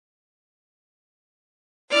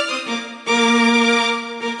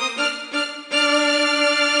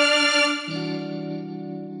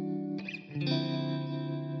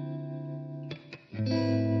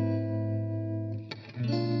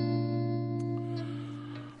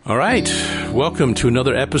All right, welcome to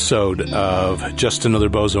another episode of Just Another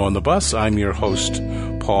Bozo on the Bus. I'm your host,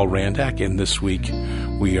 Paul Randak, and this week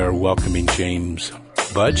we are welcoming James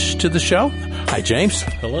Budge to the show. Hi, James.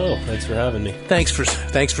 Hello, thanks for having me. Thanks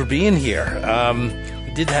for being here.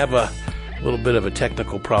 We did have a little bit of a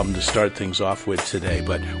technical problem to start things off with today,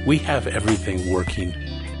 but we have everything working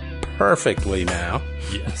perfectly now.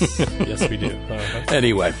 Yes, yes we do.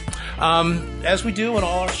 Anyway, as we do in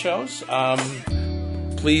all our shows,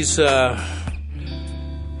 please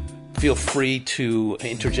feel free to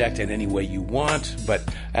interject in any way you want, but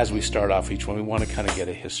as we start off each one, we want to kind of get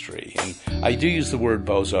a history. And I do use the word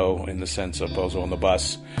bozo in the sense of bozo on the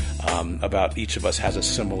bus, about each of us has a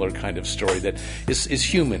similar kind of story that is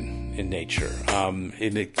human in nature. And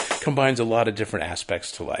it combines a lot of different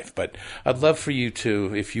aspects to life. But I'd love for you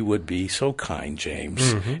to, if you would be so kind,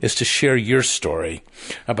 James, is to share your story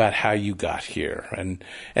about how you got here.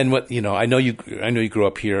 And what, I know you grew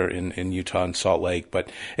up here in Utah and Salt Lake, but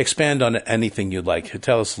expand on anything you'd like.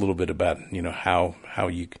 Tell us a little bit about, how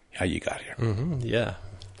you got here. Yeah.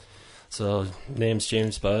 So, name's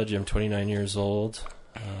James Budge. I'm 29 years old.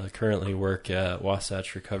 Currently work at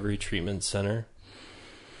Wasatch Recovery Treatment Center.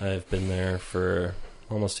 I've been there for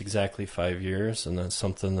almost exactly 5 years, and that's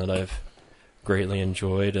something that I've greatly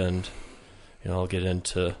enjoyed. And I'll get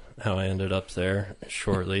into how I ended up there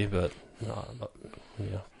shortly. But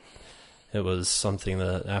it was something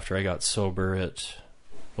that after I got sober, it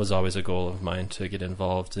was always a goal of mine to get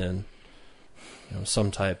involved in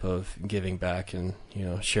some type of giving back and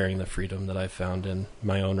sharing the freedom that I found in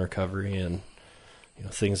my own recovery and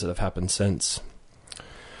things that have happened since.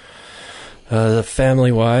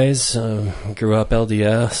 Family-wise, grew up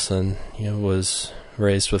LDS and was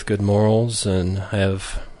raised with good morals, and I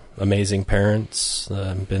have amazing parents.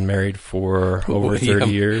 Been married for over 30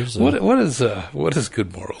 years. What does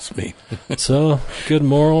good morals mean? So, good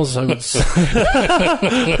morals,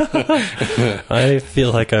 I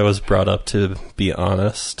feel like I was brought up to be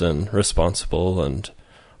honest and responsible and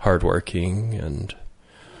hardworking and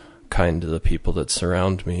kind to the people that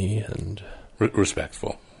surround me and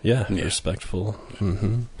respectful. Yeah, respectful.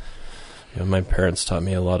 My parents taught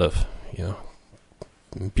me a lot of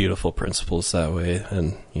beautiful principles that way,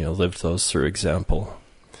 and lived those through example.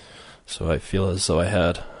 So I feel as though I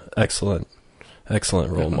had excellent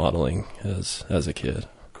role modeling as a kid.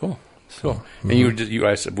 Cool. And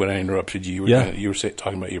I said when I interrupted you, you were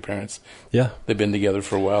talking about your parents. Yeah, they've been together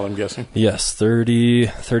for a while, I'm guessing. Yes, 30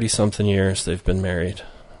 something years they've been married.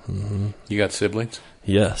 You got siblings?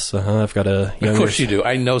 Yes, I've got a younger... Of course you do.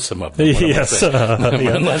 I know some of them. Yes. In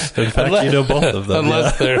fact, you know both of them.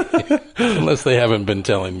 Unless they haven't been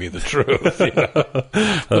telling me the truth.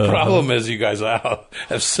 The problem is you guys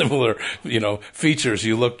have similar, features.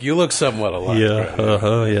 You look somewhat alike. Yeah,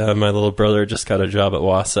 right? Yeah. My little brother just got a job at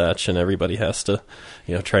Wasatch, and everybody has to,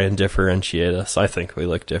 try and differentiate us. I think we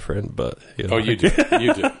look different, but... Oh, you do.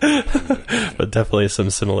 You do. But definitely some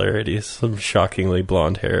similarities. Some shockingly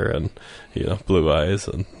blonde hair and, blue eyes.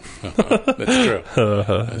 And That's true.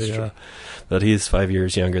 That's true. But he's 5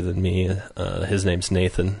 years younger than me. His name's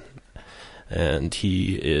Nathan, and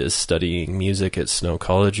he is studying music at Snow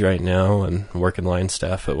College right now and working line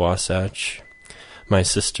staff at Wasatch. My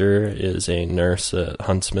sister is a nurse at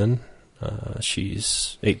Huntsman.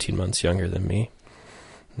 She's 18 months younger than me.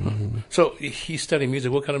 So he's studying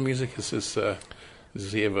music. What kind of music is this?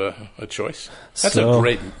 Does he have a choice? That's a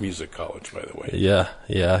great music college, by the way.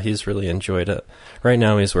 Yeah, he's really enjoyed it. Right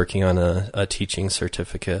now he's working on a teaching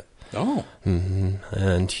certificate. Oh.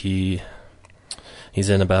 And he's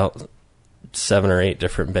in about 7 or 8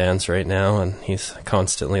 different bands right now, and he's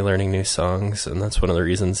constantly learning new songs, and that's one of the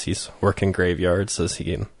reasons he's working graveyards, so he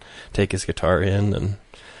can take his guitar in and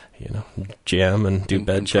jam and do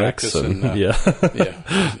bed checks. And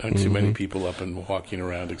Not too many people up and walking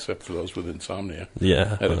around except for those with insomnia.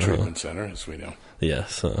 Yeah. At a treatment center, as we know.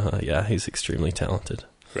 Yes. He's extremely talented.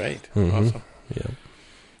 Great. Awesome. Yeah.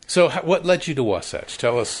 So what led you to Wasatch?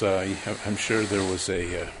 Tell us, I'm sure there was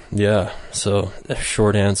a... Yeah, so the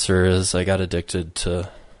short answer is I got addicted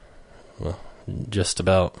to, just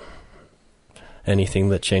about anything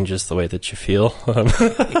that changes the way that you feel,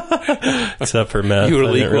 except for meth. You were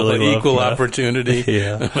an equal opportunity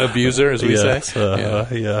abuser, as we say.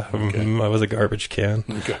 I was a garbage can.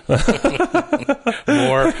 Okay.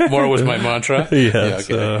 More was my mantra. Yes,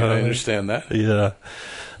 I understand that. Yeah,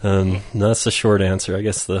 and that's the short answer. I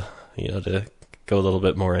guess to go a little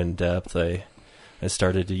bit more in depth, I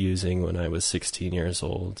started using when I was 16 years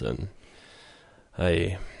old, and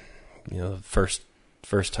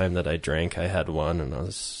first time that I drank, I had one, and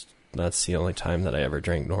that's the only time that I ever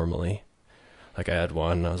drank normally. Like I had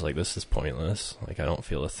one, and I was like, this is pointless. Like I don't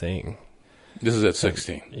feel a thing. This is at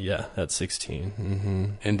 16. Yeah, at 16. Mm-hmm.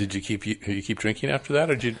 And did you keep drinking after that,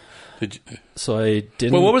 or did you? So I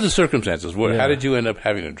didn't. Well, what were the circumstances? How did you end up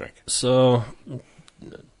having a drink? So,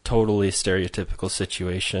 totally stereotypical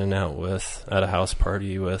situation at a house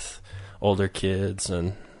party with older kids,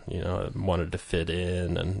 and I wanted to fit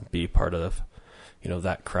in and be part of,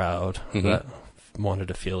 that crowd that wanted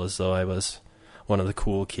to feel as though I was one of the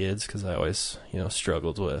cool kids, because I always,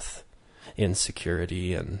 struggled with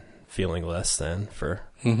insecurity and feeling less than for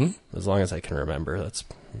as long as I can remember. That's,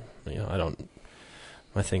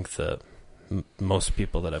 I think that most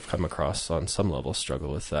people that I've come across on some level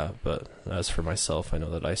struggle with that, but as for myself, I know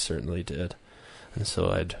that I certainly did. And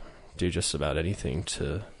so I'd do just about anything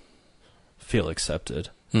to feel accepted.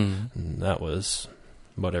 And that was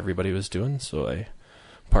what everybody was doing, so I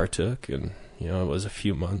partook, and, it was a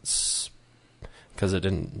few months, because it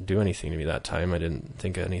didn't do anything to me that time. I didn't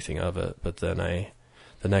think anything of it, but then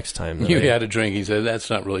the next time you had a drink, he said, that's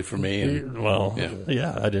not really for me. And,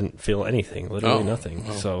 I didn't feel anything, literally nothing.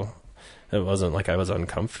 Oh. So it wasn't like I was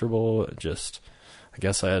uncomfortable. I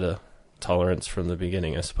guess I had a tolerance from the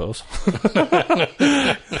beginning, I suppose. I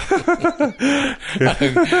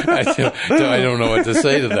don't know what to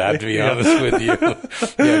say to that, to be honest with you.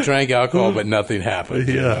 Yeah, I drank alcohol, but nothing happened.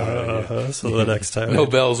 So the next time. No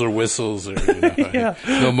bells or whistles, or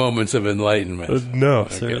no moments of enlightenment. No,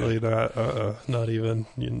 certainly not. Not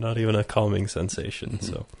even a calming sensation.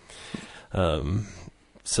 So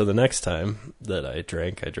the next time that I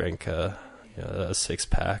drank a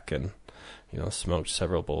 6-pack and smoked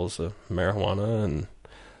several bowls of marijuana, and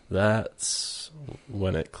that's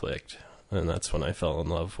when it clicked, and that's when I fell in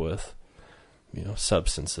love with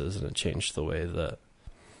substances, and it changed the way that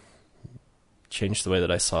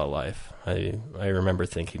I saw life. I remember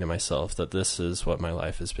thinking to myself that this is what my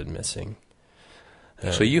life has been missing.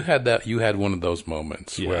 And so you had one of those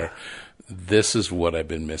moments where this is what I've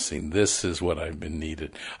been missing. This is what I've been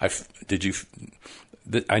needed. I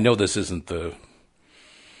know this isn't the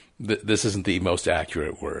most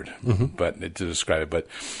accurate word, but to describe it. But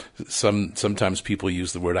sometimes people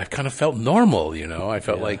use the word, I kind of felt normal, I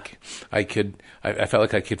felt like I felt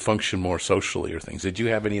like I could function more socially or things. Did you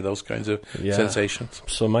have any of those kinds of sensations?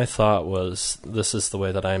 So my thought was, this is the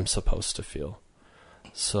way that I'm supposed to feel.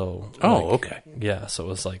 So. Okay. Yeah. So it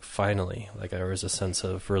was like, finally, like there was a sense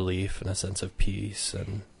of relief and a sense of peace.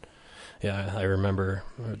 And I remember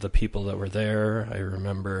the people that were there. I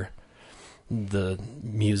remember the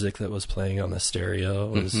music that was playing on the stereo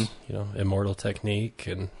was, Immortal Technique,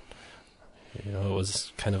 and, it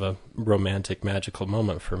was kind of a romantic, magical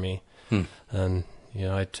moment for me. And,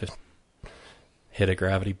 I hit a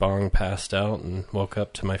gravity bong, passed out, and woke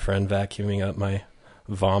up to my friend vacuuming up my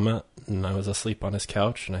vomit, and I was asleep on his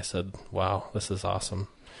couch, and I said, wow, this is awesome.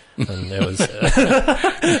 And it was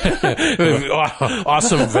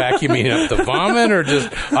awesome vacuuming up the vomit, or just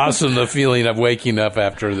awesome the feeling of waking up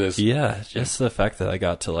after this? Yeah, just the fact that I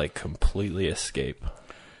got to completely escape.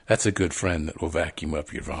 That's a good friend that will vacuum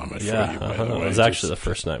up your vomit for you, by the way. It was actually the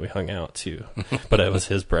first night we hung out, too. But it was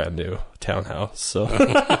his brand new townhouse, so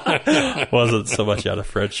it wasn't so much out of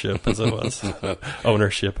friendship as it was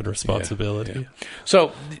ownership and responsibility. Yeah.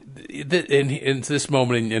 So in this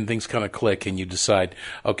moment, and things kind of click, and you decide,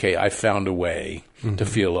 okay, I found a way to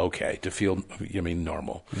feel okay, to feel,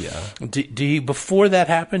 normal. Yeah. Do you, before that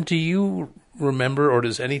happened, do you remember, or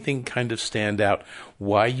does anything kind of stand out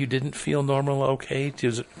why you didn't feel normal okay?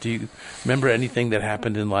 Do you remember anything that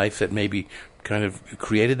happened in life that maybe kind of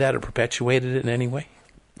created that or perpetuated it in any way?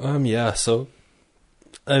 So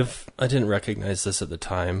I didn't recognize this at the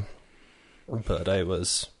time, but in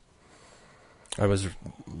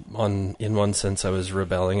one sense I was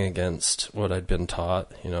rebelling against what I'd been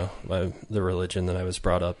taught, the religion that I was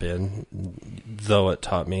brought up in, though it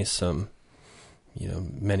taught me some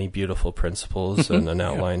many beautiful principles and an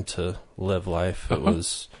outline to live life.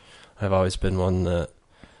 I've always been one that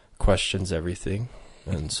questions everything,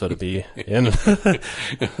 and so to be involved.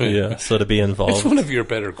 It's one of your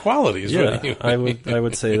better qualities. Yeah, I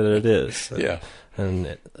would say that it is.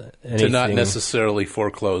 And to not necessarily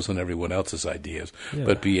foreclose on everyone else's ideas,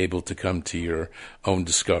 but be able to come to your own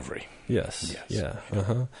discovery. Yes. Yeah.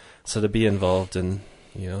 So to be involved in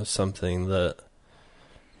something that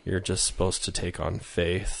you're just supposed to take on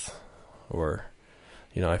faith, or,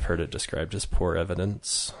 I've heard it described as poor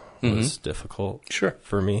evidence, was difficult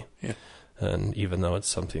for me. Yeah. And even though it's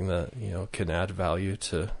something that, can add value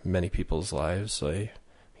to many people's lives,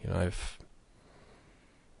 I've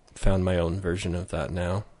found my own version of that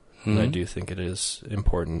now. And I do think it is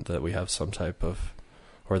important that we have some type of,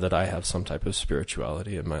 or that I have some type of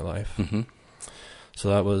spirituality in my life. So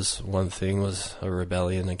that was one thing, was a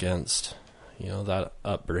rebellion against, that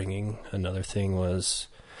upbringing. Another thing was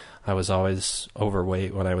I was always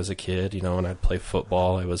overweight when I was a kid. When I'd play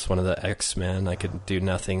football, I was one of the X-Men. I could do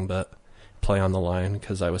nothing but play on the line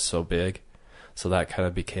because I was so big. So that kind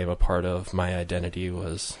of became a part of my identity,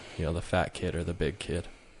 was, the fat kid or the big kid.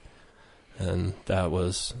 And that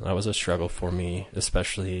was a struggle for me,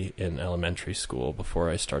 especially in elementary school before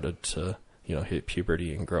I started to, hit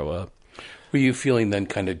puberty and grow up. Were you feeling then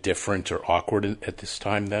kind of different or awkward at this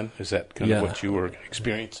time then? Is that kind of what you were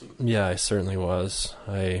experiencing? Yeah, I certainly was.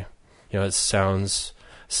 It sounds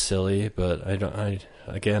silly, but I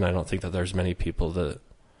don't think that there's many people that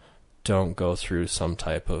don't go through some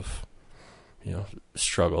type of,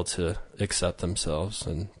 struggle to accept themselves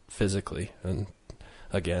and physically. And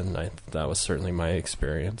again, that was certainly my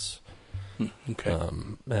experience. Okay.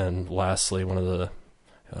 And lastly, one of the,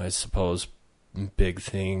 I suppose, big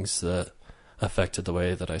things that affected the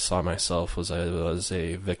way that I saw myself was I was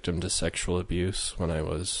a victim to sexual abuse when I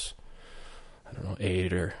was,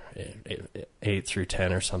 8 through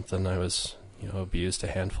 10 or something. I was, abused a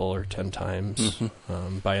handful or 10 times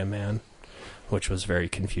by a man, which was very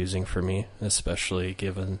confusing for me, especially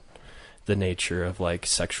given the nature of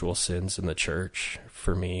sexual sins in the church.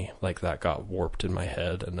 For me, that got warped in my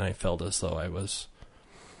head, and I felt as though I was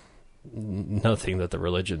nothing that the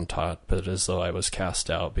religion taught, but as though I was cast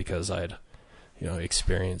out because I'd,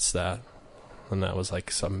 experienced that, and that was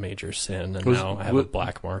some major sin, and now I have a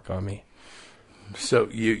black mark on me. So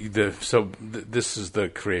this is the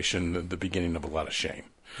creation, the beginning of a lot of shame.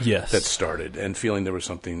 Yes, that started, and feeling there was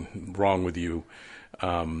something wrong with you.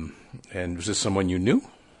 And was this someone you knew?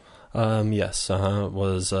 Yes, it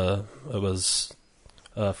was a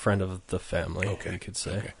friend of the family, you could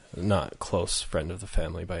say. Okay. Not close friend of the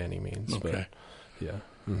family by any means, but yeah.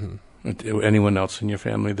 Mm-hmm. Anyone else in your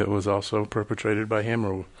family that was also perpetrated by him,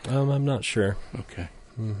 or? I'm not sure. Okay.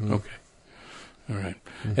 Mm-hmm. Okay. All right.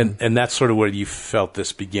 Mm-hmm. And that's sort of where you felt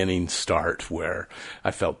this beginning start, where I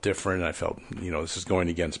felt different. I felt, this is going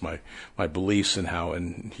against my beliefs and how,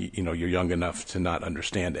 you're young enough to not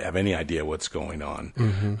understand, to have any idea what's going on.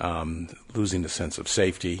 Mm-hmm. Losing the sense of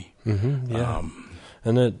safety. Mm-hmm. Yeah.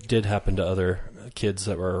 And it did happen to other kids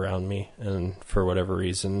that were around me. And for whatever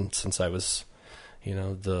reason, since I was,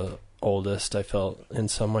 the oldest, I felt in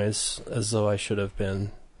some ways as though I should have been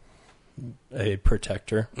a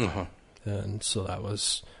protector. Uh-huh. And so that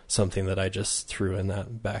was something that I just threw in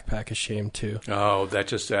that backpack of shame too. Oh, that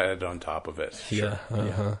just added on top of it. Sure.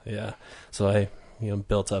 Yeah. So I,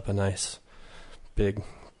 built up a nice big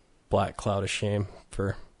black cloud of shame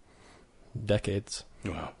for decades.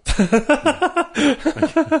 Wow.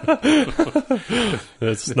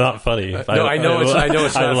 It's not funny. No, I know it's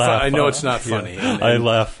not funny. Yeah. I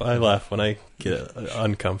laugh when I get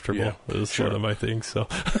uncomfortable. Yeah, it's one of my things. So,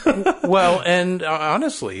 well, and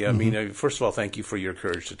honestly, I mean, first of all, thank you for your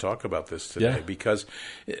courage to talk about this today, because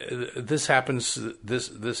this happens.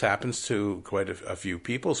 This happens to quite a few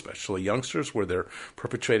people, especially youngsters, where they're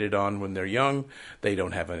perpetrated on when they're young. They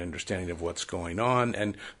don't have an understanding of what's going on,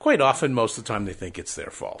 and quite often, most of the time, they think it's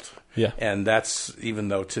their fault. Yeah. And that's, even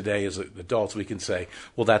though today as adults we can say,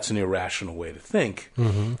 well, that's an irrational way to think.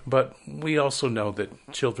 Mm-hmm. But we also know that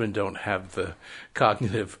children don't have the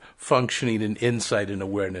cognitive functioning and insight and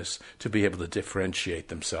awareness to be able to differentiate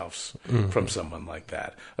themselves from someone like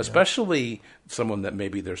that, especially someone that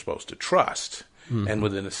maybe they're supposed to trust and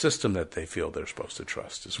within a system that they feel they're supposed to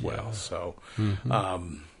trust as well. Yeah. So,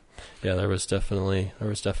 there was definitely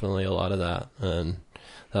a lot of that. And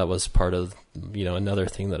that was part of, another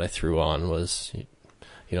thing that I threw on was,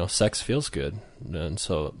 sex feels good. And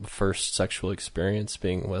so first sexual experience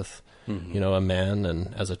being with, a man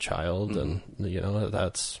and as a child. And,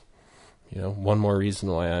 that's, one more reason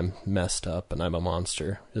why I'm messed up and I'm a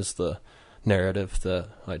monster is the narrative that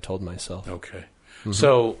I told myself. Okay. Mm-hmm.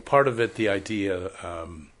 So part of it, the idea,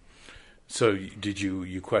 so did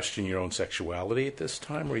you question your own sexuality at this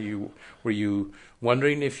time? Were you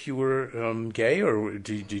wondering if you were gay, or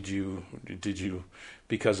did you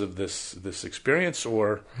because of this experience,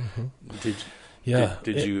 or did you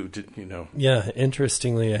know? Yeah,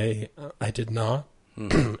 interestingly, I did not,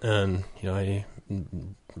 and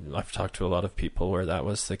I've talked to a lot of people where that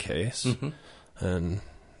was the case, and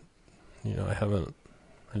I haven't.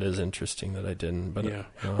 It is interesting that I didn't, but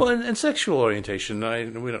well, and sexual orientation.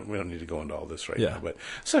 We don't need to go into all this right now, but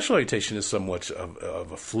sexual orientation is somewhat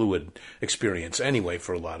of a fluid experience anyway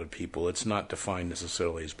for a lot of people. It's not defined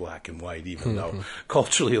necessarily as black and white, even though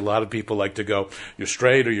culturally a lot of people like to go, you're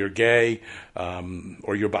straight or you're gay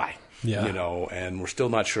or you're bi. Yeah. And we're still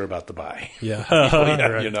not sure about the buy. Yeah.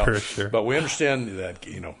 Right, for sure. But we understand that,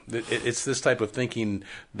 it's this type of thinking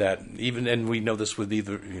that and we know this with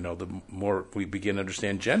either, the more we begin to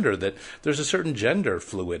understand gender, that there's a certain gender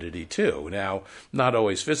fluidity too. Now, not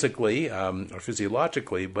always physically or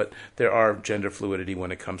physiologically, but there are gender fluidity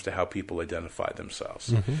when it comes to how people identify themselves.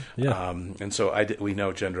 Mm-hmm. Yeah. And so we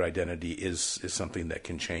know gender identity is something that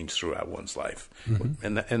can change throughout one's life.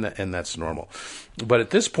 Mm-hmm. And that's normal. But at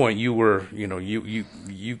this point, you were,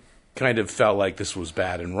 you kind of felt like this was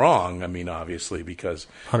bad and wrong. I mean, obviously, because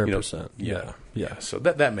 100%. Yeah. So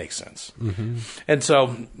that makes sense. Mm-hmm. And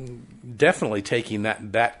so, definitely taking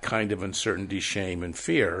that kind of uncertainty, shame, and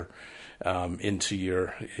fear into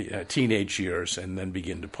your teenage years, and then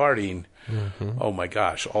begin to partying. Mm-hmm. Oh my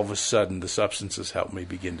gosh! All of a sudden, the substances help me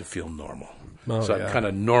begin to feel normal. So I'm kind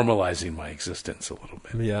of normalizing my existence a little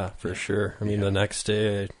bit. Yeah, for sure. I mean, the next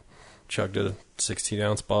day I chugged a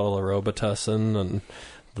 16-ounce bottle of Robitussin, and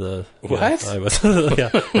what? I was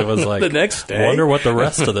it was like the next day. I wonder what the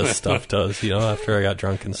rest of this stuff does. After I got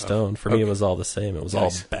drunk and stoned, for me it was all the same. It was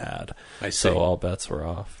all bad. I see. So all bets were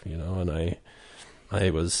off. And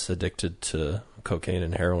I was addicted to cocaine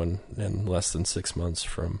and heroin in less than 6 months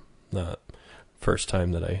from that first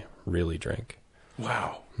time that I really drank.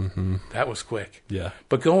 Wow. Mm-hmm. That was quick. Yeah.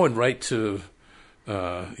 But going right to,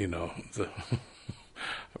 the...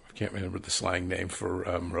 I can't remember the slang name for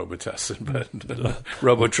Robitussin, but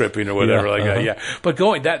robotripping or whatever like that. Yeah, but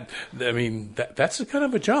that's a kind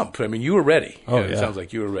of a jump. I mean, you were ready. It sounds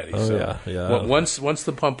like you were ready. Oh, so yeah. Once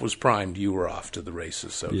the pump was primed, you were off to the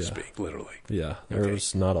races, so to speak, literally. Yeah, there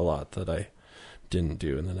was not a lot that I didn't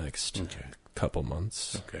do in the next couple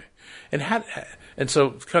months. Okay, and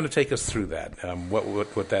so kind of take us through that.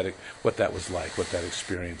 What that was like, what that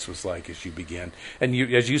experience was like as you began. And you,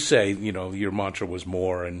 as you say, your mantra was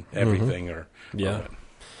more and everything. Mm-hmm.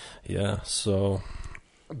 Yeah. So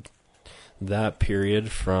that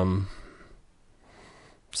period from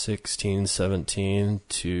 16, 17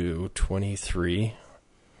 to 23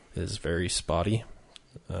 is very spotty.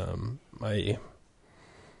 I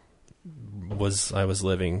was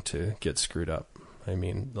living to get screwed up. I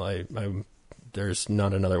mean, there's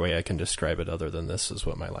not another way I can describe it other than this is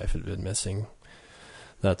what my life had been missing.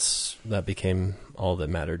 That became all that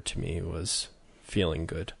mattered to me, was feeling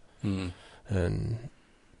good. Mm. And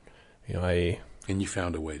and you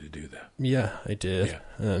found a way to do that. Yeah, I did. Yeah.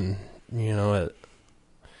 And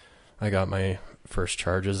I got my first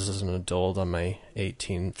charges as an adult on my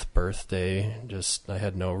 18th birthday. I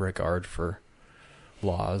had no regard for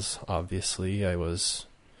laws. Obviously, I was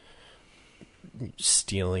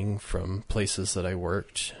stealing from places that I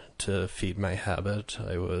worked to feed my habit.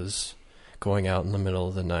 I was going out in the middle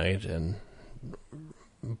of the night and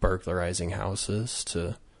burglarizing houses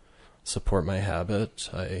to support my habit.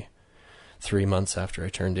 3 months after I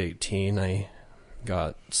turned 18, I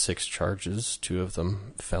got 6 charges, 2 of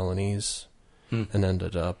them felonies, and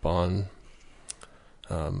ended up on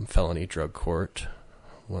felony drug court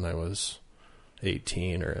when I was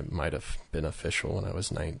 18, or it might have been official when I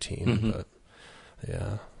was 19, mm-hmm. but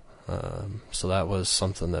yeah. So that was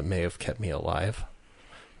something that may have kept me alive,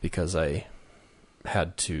 because I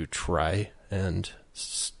had to try, and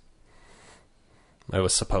I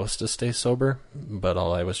was supposed to stay sober, but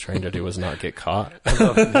all I was trying to do was not get caught.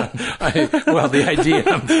 The idea,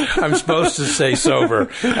 I'm supposed to stay sober.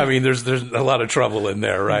 I mean, there's a lot of trouble in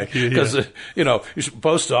there, right? Because, you're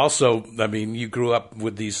supposed to also, you grew up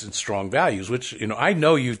with these strong values, which, I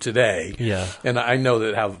know you today. Yeah. And I know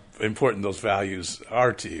that how important those values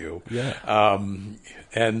are to you. Yeah.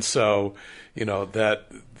 And so,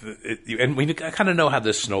 and we kind of know how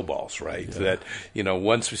this snowballs, right? Yeah. That,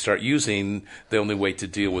 once we start using, the only way to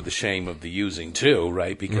deal with the shame of the using too,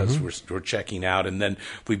 right? Because we're checking out, and then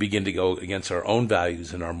we begin to go against our own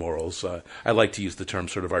values and our morals. I like to use the term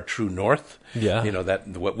sort of our true north. Yeah. That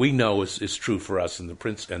what we know is true for us, and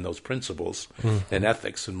those principles and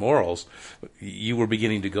ethics and morals. You were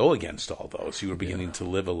beginning to go against all those. You were beginning to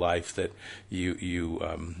live a life that you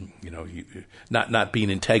not being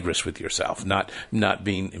integrous with yourself, not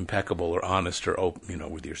being impeccable or honest or open,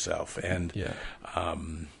 with yourself, and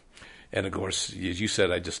and of course, as you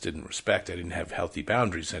said, I just didn't respect. I didn't have healthy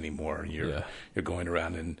boundaries anymore. And you're going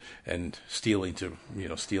around and stealing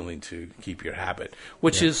to keep your habit,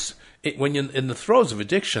 which is when you're in the throes of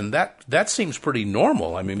addiction. That seems pretty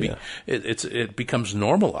normal. I mean, it becomes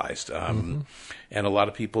normalized. And a lot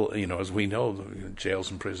of people, as we know,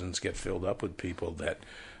 jails and prisons get filled up with people that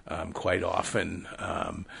quite often.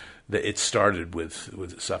 That it started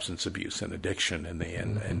with substance abuse and addiction, and they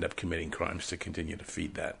end up committing crimes to continue to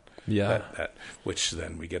feed that. Yeah. That which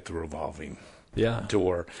then we get the revolving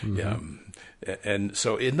door. And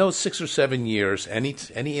so in those 6 or 7 years,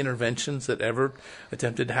 any interventions that ever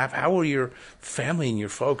attempted to have, how were your family and your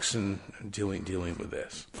folks in dealing with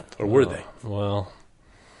this? Or were they? Well,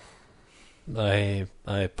 I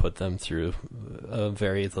put them through a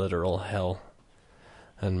very literal hell.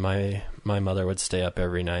 And my mother would stay up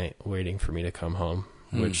every night waiting for me to come home,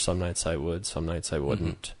 which some nights I would, some nights I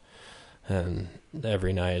wouldn't. And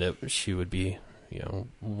every night she would be,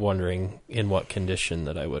 wondering in what condition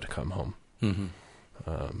that I would come home.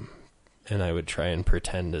 And I would try and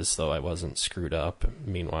pretend as though I wasn't screwed up.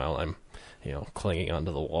 Meanwhile, I'm, clinging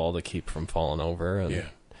onto the wall to keep from falling over.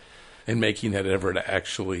 And making that effort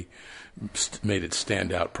actually made it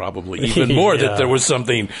stand out probably even more that there was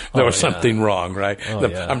something wrong, right?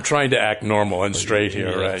 I'm trying to act normal and straight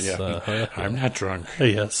here, right? Yeah. I'm not drunk.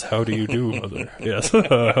 Yes. How do you do, mother? Yes.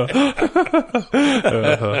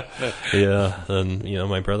 Yeah. And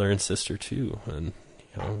my brother and sister too, and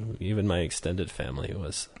even my extended family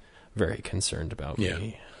was very concerned about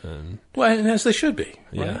me. And as they should be.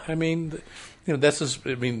 Right? Yeah. I mean,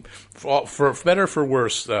 for better or for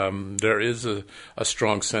worse, there is a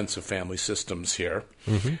strong sense of family systems here.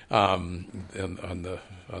 And on the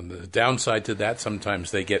downside to that, sometimes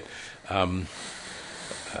they get to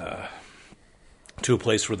a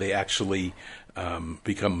place where they actually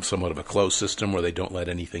become somewhat of a closed system where they don't let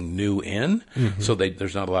anything new in. So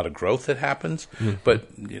there's not a lot of growth that happens.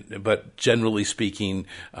 But generally speaking,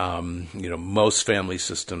 most family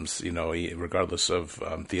systems, regardless of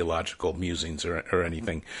theological musings or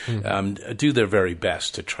anything, do their very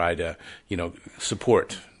best to try to,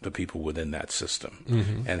 support the people within that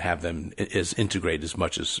system and have them integrate as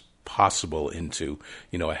much as possible into,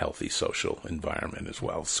 a healthy social environment as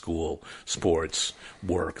well. School, sports,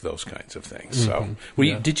 work, those kinds of things. So,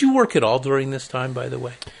 did you work at all during this time, by the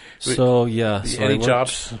way? So, yeah. So any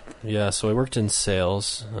jobs? Yeah, so I worked in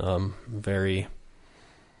sales, very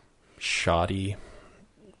shoddy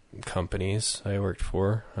companies I worked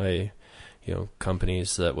for.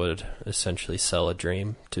 Companies that would essentially sell a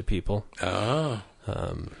dream to people.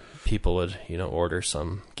 People would, order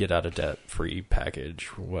some get out of debt free package,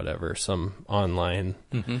 whatever, some online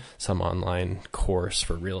course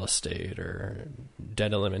for real estate or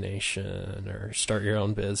debt elimination or start your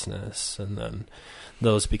own business. And then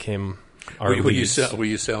those became our leads. Were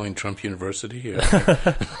you selling Trump University? I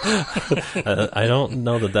don't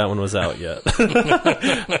know that one was out yet.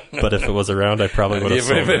 But if it was around, I probably would have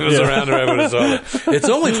sold it. If it was around, I would have sold it. It's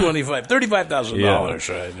only $35,000,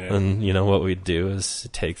 right? Yeah. And, what we'd do is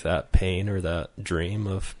take that pain or that dream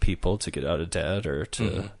of people to get out of debt or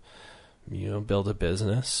to, build a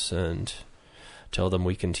business and tell them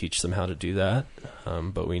we can teach them how to do that.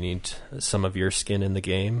 But we need some of your skin in the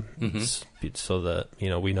game so that,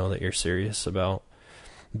 we know that you're serious about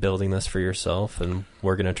building this for yourself. And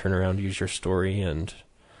we're going to turn around, use your story and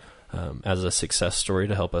as a success story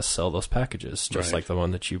to help us sell those packages, just like the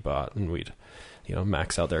one that you bought. And we'd,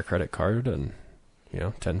 max out their credit card and,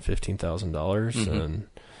 $10,000-$15,000 and,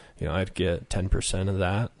 I'd get 10% of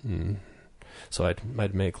that. And so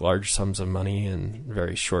I'd make large sums of money in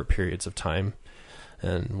very short periods of time.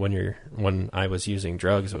 And when I was using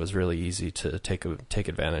drugs, it was really easy to take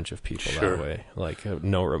advantage of people that way. Like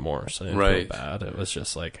no remorse. I didn't feel bad. It was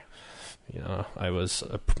just like, I was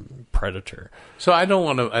a predator. So I don't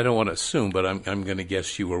want to assume, but I'm going to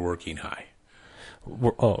guess you were working high.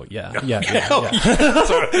 Oh yeah.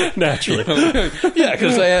 Naturally. Yeah,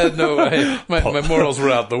 because I had my morals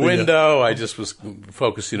were out the window. Yeah. I just was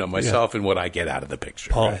focusing on myself and what I get out of the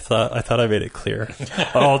picture. Paul, right? I thought I made it clear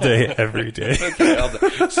all day, every day.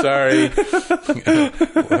 Okay, sorry.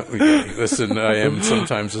 Listen, I am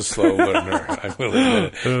sometimes a slow learner. I will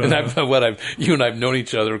admit it. And you and I've known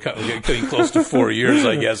each other getting close to 4 years,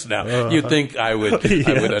 I guess now. You'd think I would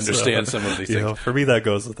understand some of these things. For me, that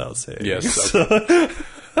goes without saying. Yes. Okay.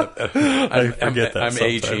 I forget that I'm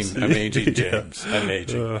aging, James. I'm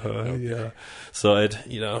aging. Yeah. So I'd,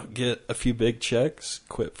 get a few big checks,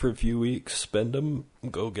 quit for a few weeks, spend them,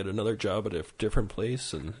 go get another job at a different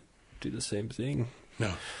place and do the same thing.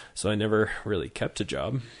 No. So I never really kept a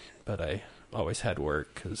job, but I always had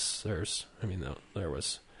work because there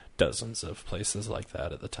was dozens of places like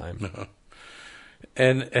that at the time. No.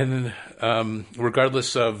 And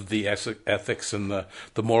regardless of the ethics and the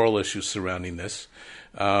moral issues surrounding this,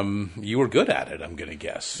 you were good at it, I'm going to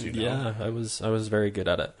guess. Yeah, I was very good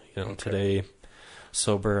at it. Today,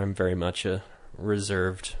 sober, I'm very much a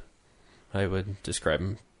reserved. I would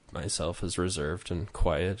describe myself as reserved and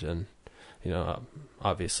quiet, and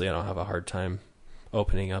obviously I don't have a hard time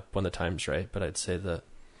opening up when the time's right. But I'd say that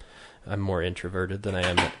I'm more introverted than I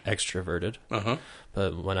am extroverted. Uh-huh.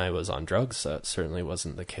 But when I was on drugs, that certainly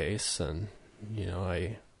wasn't the case. And,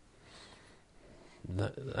 I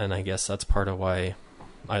guess that's part of why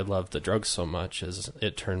I loved the drugs so much, is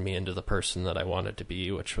it turned me into the person that I wanted to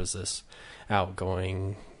be, which was this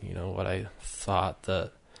outgoing, what I thought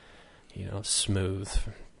that, smooth,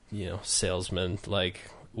 salesman, like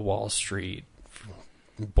Wall Street,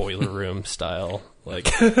 boiler room style, like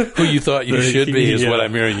who you thought you should be is what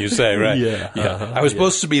I'm hearing you say, right? Yeah. I was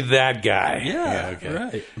supposed to be that guy. Yeah, okay.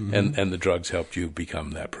 right. Mm-hmm. And the drugs helped you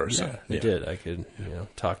become that person. Yeah, it did. I could,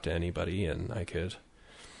 talk to anybody, and I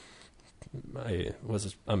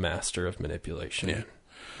was a master of manipulation. Yeah.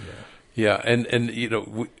 Yeah, and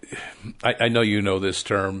I know you know this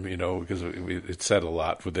term, because it's said a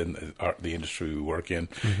lot within the industry we work in.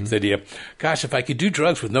 Mm-hmm. The idea, gosh, if I could do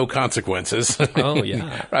drugs with no consequences. Oh,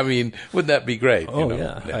 yeah. I mean, wouldn't that be great? Oh,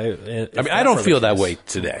 yeah. I don't feel that way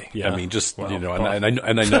today. Yeah. I mean, just, well, and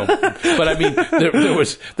I know, but I mean,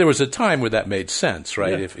 there was a time where that made sense,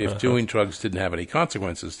 right? Yeah. If doing drugs didn't have any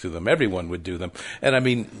consequences to them, everyone would do them. And I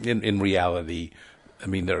mean, in reality,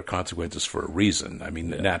 there are consequences for a reason. I mean,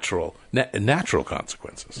 natural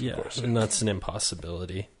consequences, of course. And that's an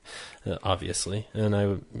impossibility, obviously. And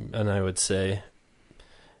I would say,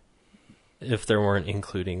 if there weren't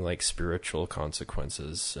including like spiritual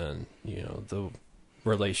consequences and the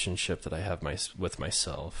relationship that I have with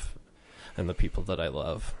myself and the people that I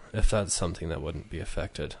love, if that's something that wouldn't be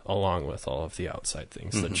affected, along with all of the outside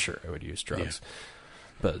things, then sure, I would use drugs. Yeah.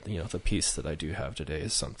 But, the peace that I do have today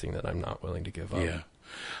is something that I'm not willing to give up. Yeah.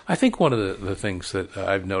 I think one of the things that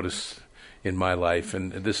I've noticed in my life,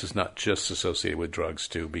 and this is not just associated with drugs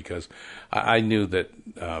too, because I knew that,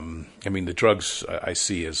 the drugs I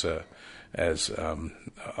see as a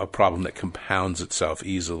problem that compounds itself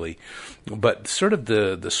easily, but sort of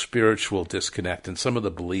the spiritual disconnect and some of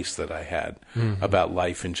the beliefs that I had about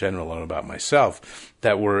life in general and about myself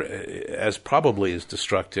that were probably as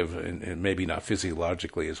destructive and maybe not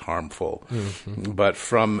physiologically as harmful, but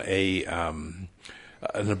from an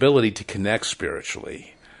ability to connect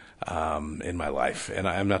spiritually in my life. And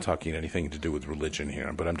I'm not talking anything to do with religion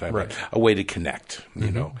here, but I'm talking about a way to connect,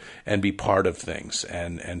 and be part of things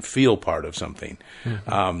and feel part of something.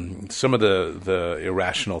 Some of the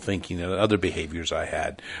irrational thinking and other behaviors I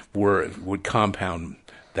had would compound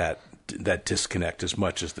that disconnect as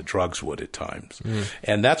much as the drugs would at times.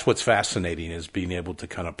 And that's what's fascinating, is being able to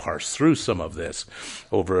kind of parse through some of this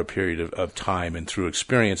over a period of time and through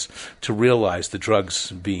experience to realize the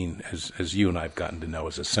drugs being, as you and I have gotten to know,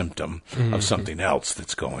 as a symptom of something else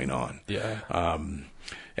that's going on. Yeah.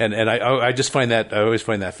 And I just find that, I always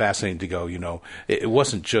find that fascinating to go, it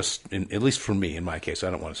wasn't just, at least for me, in my case, I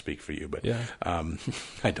don't want to speak for you, but I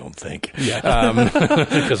don't think.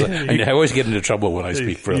 Because I always get into trouble when I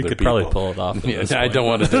speak for other people. You could probably pull it off. I don't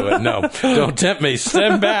want to do it. No, don't tempt me.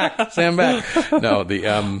 Stand back. No,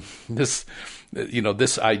 this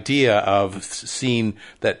idea of seeing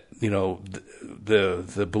that,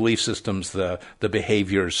 the belief systems, the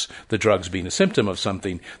behaviors, the drugs being a symptom of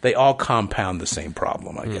something, they all compound the same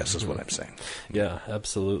problem, I guess, is what I'm saying. Yeah,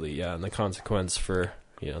 absolutely. Yeah. And the consequence for,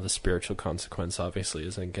 the spiritual consequence obviously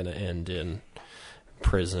isn't going to end in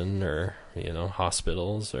prison or,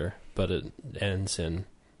 hospitals, but it ends in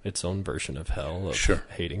its own version of hell of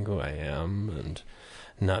hating who I am and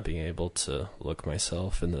not being able to look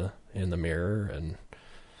myself in the mirror and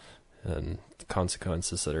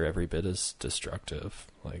consequences that are every bit as destructive,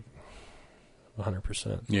 like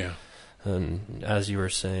 100%. Yeah. And as you were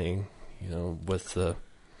saying, with the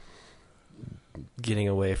getting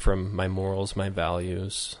away from my morals, my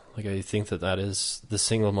values, like I think that is the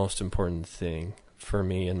single most important thing for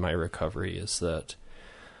me in my recovery, is that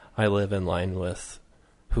I live in line with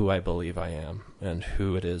who I believe I am and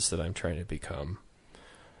who it is that I'm trying to become.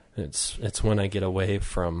 It's when I get away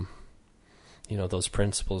from those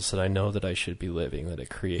principles that I know that I should be living, that it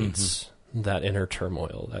creates that inner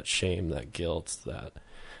turmoil, that shame, that guilt, that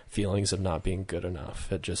feelings of not being good enough.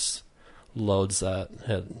 It just loads that.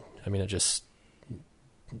 It just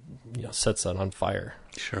sets that on fire.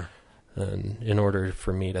 Sure. And in order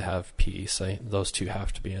for me to have peace, those two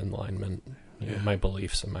have to be in alignment. My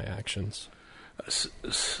beliefs and my actions.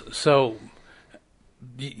 So,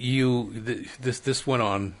 this went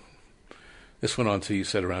on. This went on to, you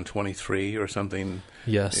said, around 23 or something?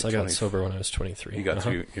 Yes, I got sober when I was 23. You got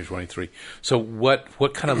to you're 23. So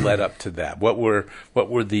what kind of led up to that? What were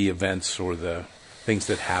the events or the things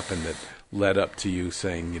that happened that led up to you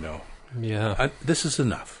saying, this is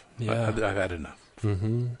enough. Yeah. I've had enough.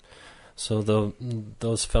 Mm-hmm. So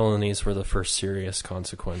those felonies were the first serious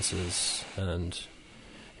consequences, and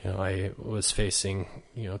I was facing,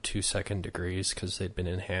 2 second degrees because they'd been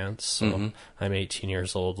enhanced. So I'm 18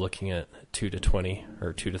 years old looking at 2 to 20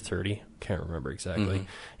 or 2 to 30, can't remember exactly,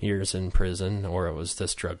 years in prison, or it was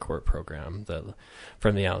this drug court program that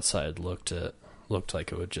from the outside looked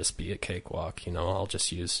like it would just be a cakewalk. I'll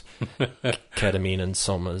just use ketamine and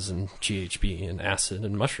somas and GHB and acid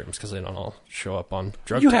and mushrooms because they don't all show up on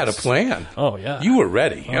drug tests. You had a plan. Oh, yeah. You were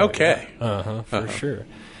ready. Okay. Yeah. For sure.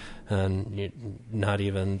 And not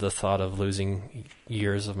even the thought of losing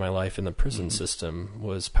years of my life in the prison system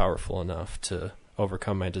was powerful enough to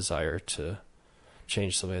overcome my desire to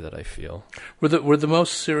change the way that I feel. Were the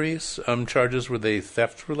most serious charges, were they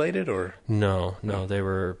theft related or? No, they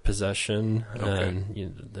were possession, Okay.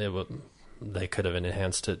 and they could have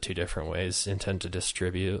enhanced it 2 different ways: intent to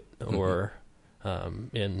distribute, or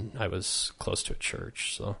I was close to a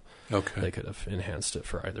church, so they could have enhanced it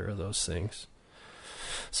for either of those things.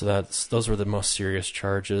 So those were the most serious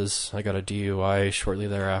charges. I got a DUI shortly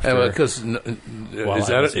thereafter. Because while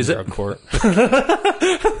I was in drug court.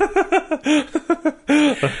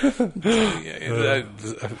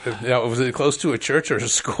 Now, was it close to a church or a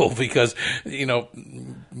school? Because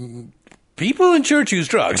people in church use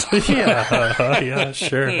drugs. Yeah,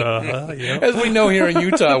 sure. Yeah. As we know here in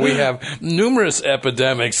Utah, we have numerous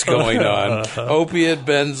epidemics going on: opiate,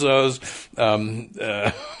 benzos.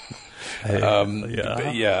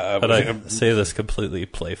 But I say this completely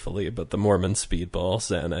playfully, but the Mormon speedball,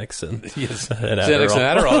 Xanax, and Xanax and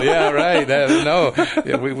Adderall. Yeah, right.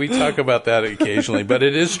 We talk about that occasionally, but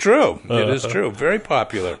it is true. It is true. Very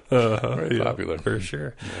popular. Very popular. For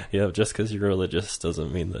sure. Yeah, just because you're religious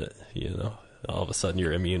doesn't mean that, all of a sudden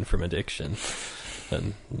you're immune from addiction.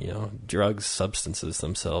 And, drugs, substances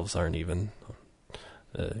themselves aren't even,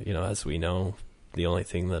 as we know, the only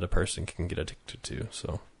thing that a person can get addicted to.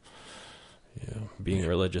 So, being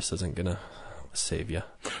religious isn't going to save you.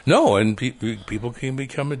 No, and people can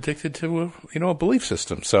become addicted to a belief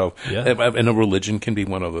system. So, and a religion can be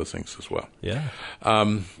one of those things as well. Yeah.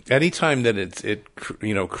 Anytime that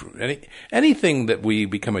anything that we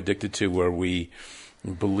become addicted to, where we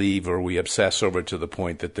believe or we obsess over to the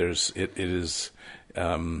point that it is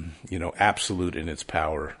absolute in its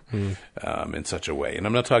power in such a way. And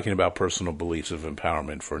I'm not talking about personal beliefs of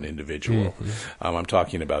empowerment for an individual. I'm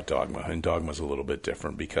talking about dogma, and dogma is a little bit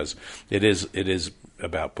different because it is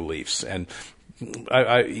about beliefs. And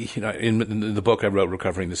I in the book I wrote,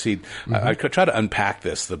 Recovering the Seed, I try to unpack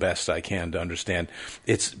this the best I can to understand.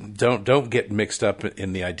 Don't get mixed up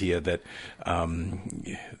in the idea that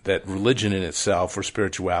that religion in itself, or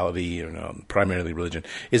spirituality, primarily religion,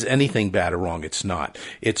 is anything bad or wrong. It's not.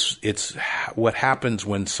 It's what happens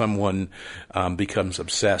when someone becomes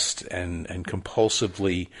obsessed and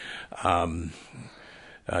compulsively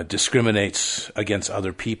discriminates against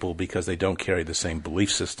other people because they don't carry the same belief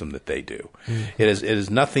system that they do. It is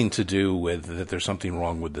nothing to do with that there's something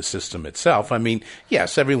wrong with the system itself. I mean,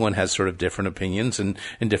 yes, everyone has sort of different opinions and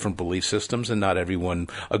different belief systems, and not everyone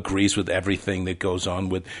agrees with everything that goes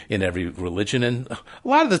on in every religion. And a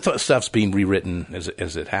lot of the stuff's being rewritten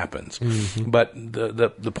as it happens. But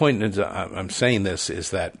the point is, I'm saying this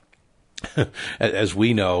is that, as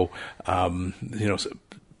we know,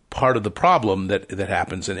 part of the problem that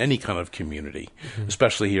happens in any kind of community,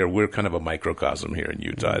 especially here, we're kind of a microcosm here in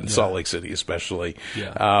Utah, in Salt Lake City especially,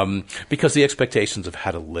 because the expectations of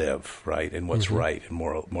how to live, right, and what's right and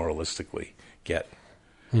moralistically get,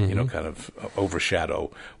 kind of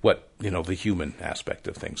overshadow what, the human aspect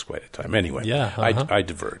of things quite a time. Anyway, I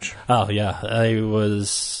diverge. Oh, yeah. I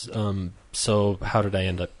was, so how did I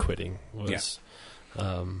end up quitting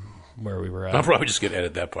where we were at. I'm probably just going to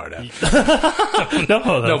edit that part out.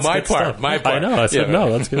 No, my part. I know. I said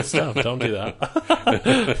no. That's good stuff. Don't do that.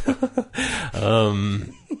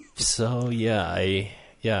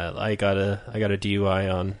 I got a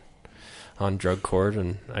DUI on drug court,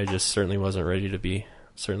 and I just certainly wasn't ready to be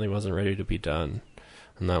done,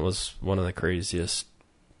 and that was one of the craziest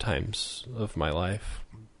times of my life.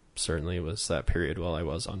 Certainly was that period while I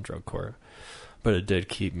was on drug court, but it did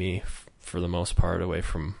keep me for the most part away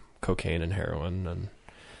from cocaine and heroin, and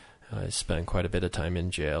I spent quite a bit of time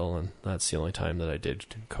in jail, and that's the only time that I did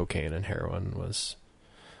cocaine and heroin was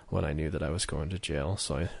when I knew that I was going to jail.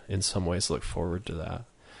 So I, in some ways, look forward to that.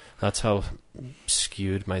 That's how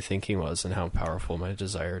skewed my thinking was and how powerful my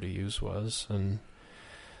desire to use was. And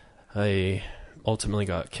I ultimately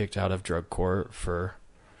got kicked out of drug court for,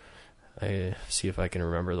 I see if I can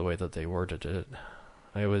remember the way that they worded it.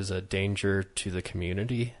 I was a danger to the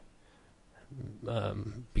community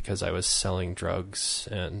because I was selling drugs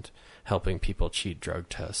and helping people cheat drug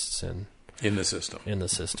tests in the system.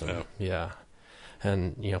 Yeah.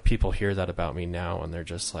 And, you know, people hear that about me now and they're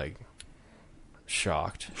just like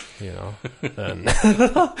shocked, you know, and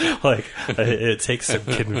like it takes some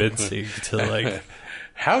convincing to like,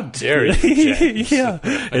 how dare you, James? yeah,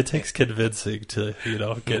 it takes convincing to, you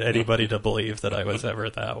know, get anybody to believe that I was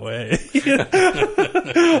ever that way.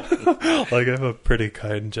 Like, I'm a pretty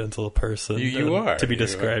kind, gentle person. You are. To be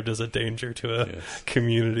described as a danger to a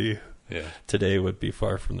community today would be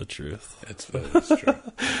far from the truth. That's true.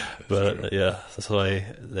 But true. yeah, so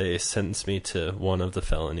they sentenced me to one of the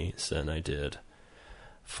felonies, and I did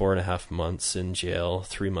 4.5 months in jail,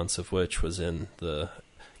 3 months of which was in the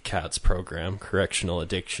CATS program, Correctional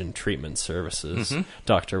Addiction Treatment Services. Mm-hmm.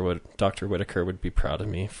 Dr. Whitaker would be proud of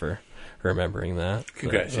me for remembering that.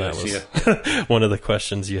 Congratulations. That was one of the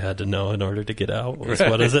questions you had to know in order to get out was,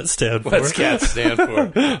 what does it stand for? What's CATS stand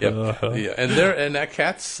for? Yep. Uh-huh. And that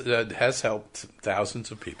CATS has helped thousands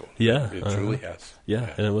of people. Yeah. It truly has.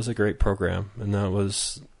 Yeah, and it was a great program. And that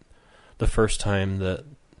was the first time that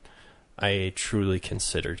I truly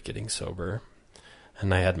considered getting sober.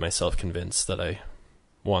 And I had myself convinced that I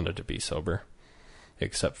wanted to be sober,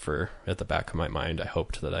 except for at the back of my mind I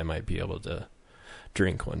hoped that I might be able to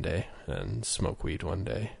drink one day and smoke weed one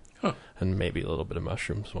day, and maybe a little bit of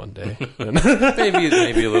mushrooms one day.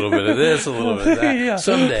 maybe a little bit of this, a little bit of that. Yeah.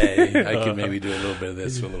 Someday I could maybe do a little bit of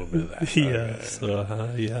this, a little bit of that. Yes,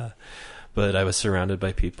 yeah. But I was surrounded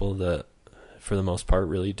by people that, for the most part,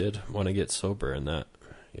 really did want to get sober, and that,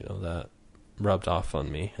 you know, that rubbed off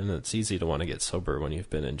on me. And it's easy to want to get sober when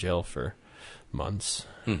you've been in jail for months.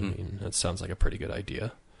 Mm-hmm. I mean, that sounds like a pretty good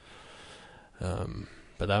idea.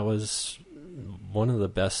 But that was one of the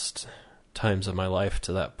best times of my life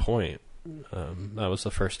to that point. That was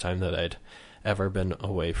the first time that I'd ever been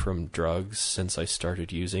away from drugs since I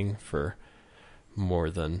started using for more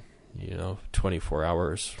than, 24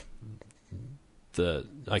 hours. That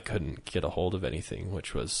I couldn't get a hold of anything,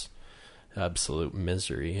 which was absolute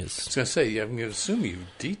misery. I was going to say, I'm going to assume you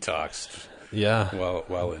detoxed. Yeah.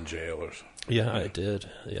 While in jail or something. Yeah, I did.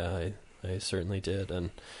 Yeah, I certainly did.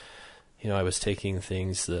 And, I was taking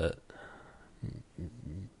things that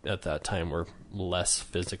at that time were less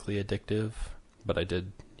physically addictive, but I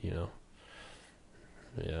did, I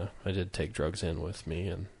did take drugs in with me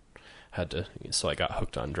and so I got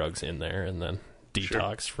hooked on drugs in there and then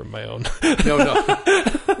detoxed from my own. No.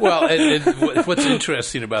 Well, and what's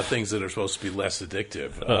interesting about things that are supposed to be less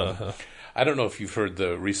addictive, I don't know if you've heard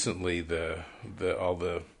recently all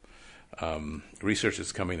the research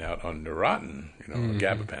that's coming out on Neurontin,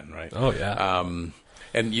 gabapentin, right? Oh yeah.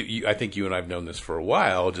 And I think you and I've known this for a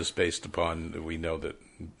while, just based upon we know that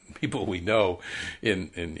people we know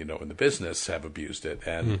in the business have abused it,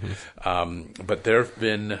 and but there have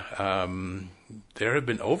been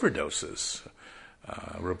overdoses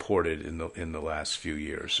reported in the last few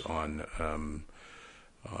years on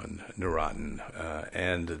Neurontin,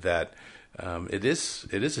 and that it is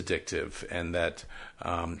addictive, and that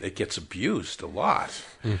it gets abused a lot,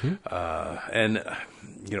 and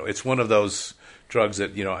it's one of those drugs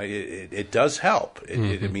that it does help. I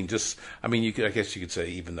guess you could say,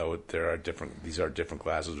 even though these are different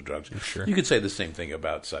classes of drugs, sure, you could say the same thing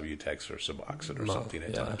about Subutex or Suboxone or something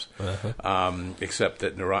at times. Except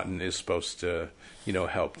that Neurontin is supposed to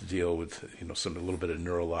help deal with a little bit of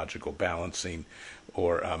neurological balancing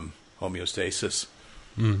or homeostasis.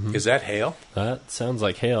 Mm-hmm. Is that hail? That sounds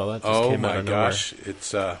like hail. That just came out of nowhere. Gosh,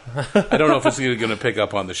 it's I don't know if it's going to pick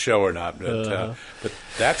up on the show or not, but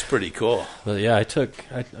that's pretty cool. But yeah, I took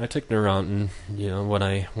Neurontin,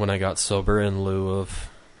 when I got sober, in lieu of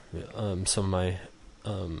some of my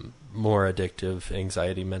more addictive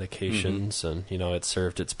anxiety medications, and it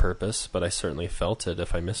served its purpose. But I certainly felt it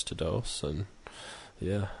if I missed a dose, and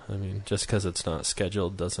yeah, I mean, just because it's not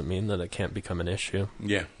scheduled doesn't mean that it can't become an issue.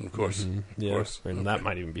 Yeah, of course. Mm-hmm. Yeah. Of course. And that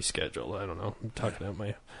might even be scheduled. I don't know. I'm talking out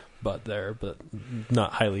my butt there, but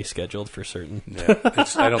not highly scheduled for certain. Yeah,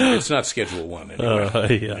 it's not Schedule 1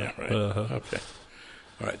 anyway. Yeah. Right. Okay.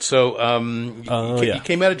 All right. So you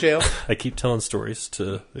came out of jail. I keep telling stories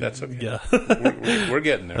to. That's okay. Yeah. we're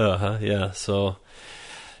getting there. Yeah. So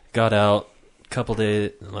got out a couple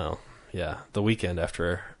days. Well. Yeah, the weekend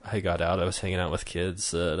after I got out, I was hanging out with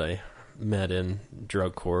kids that I met in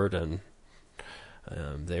drug court, and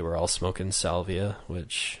they were all smoking salvia,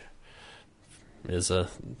 which is a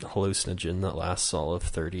hallucinogen that lasts all of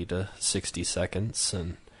 30 to 60 seconds.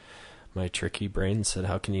 And my tricky brain said,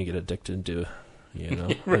 how can you get addicted to,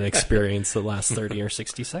 an experience that lasts 30 or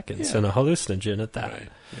 60 seconds and a hallucinogen at that? Right.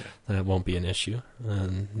 Yeah. That won't be an issue.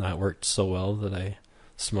 And that worked so well that I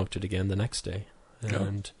smoked it again the next day.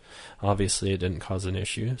 And obviously it didn't cause an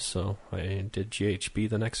issue, so I did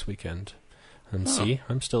GHB the next weekend. And see,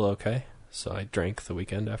 I'm still okay. So I drank the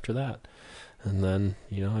weekend after that. And then,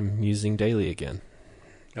 I'm using daily again.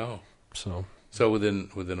 Oh. So within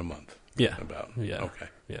a month. Yeah. About. Yeah. Okay.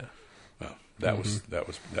 Yeah. Well, that was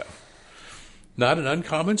not an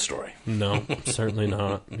uncommon story. No, certainly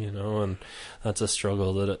not, and that's a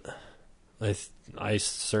struggle that I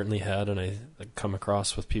certainly had, and I come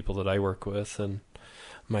across with people that I work with, and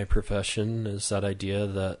my profession is that idea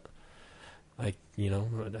that I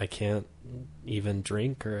can't even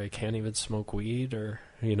drink, or I can't even smoke weed, or,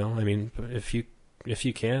 if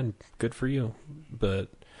you can, good for you. But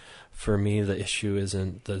for me, the issue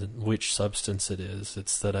isn't which substance it is.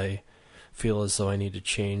 It's that I feel as though I need to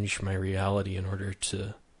change my reality in order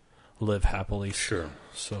to live happily. Sure.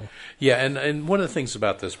 So. Yeah, and one of the things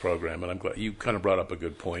about this program, and I'm glad you kind of brought up a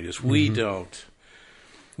good point, is we don't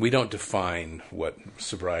define what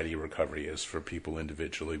sobriety recovery is for people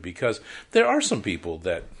individually, because there are some people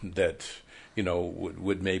that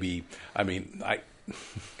would maybe,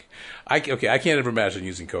 I can't ever imagine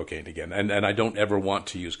using cocaine again, and I don't ever want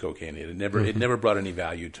to use cocaine. It never brought any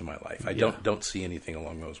value to my life. I don't see anything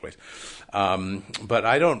along those ways. But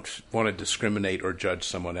I don't want to discriminate or judge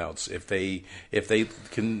someone else if they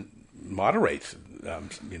can moderate.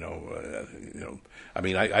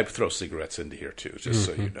 I throw cigarettes into here too, just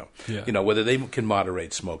so you know. Yeah. Whether they can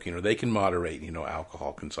moderate smoking or they can moderate,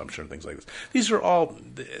 alcohol consumption and things like this. These are all.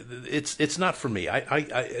 It's not for me.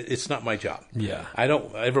 It's not my job. Yeah. I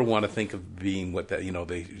don't ever want to think of being what that.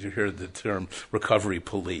 They hear the term recovery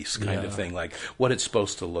police kind of thing, like what it's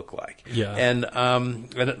supposed to look like. Yeah.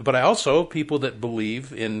 But I also people that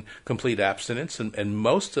believe in complete abstinence, and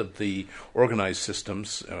most of the organized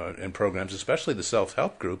systems and programs, especially the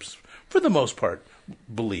self-help groups, for the most part,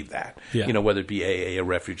 believe that. Yeah. Whether it be AA, a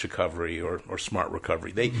refuge recovery, or smart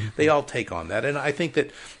recovery, they all take on that. And I think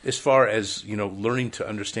that as far as learning to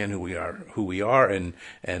understand who we are, and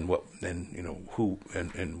what who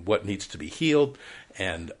and what needs to be healed,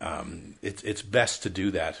 and it's best to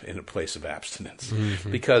do that in a place of abstinence,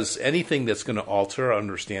 because anything that's going to alter our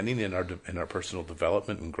understanding in our personal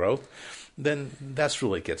development and growth, then that's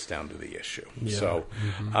really gets down to the issue. Yeah. So,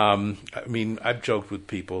 I've joked with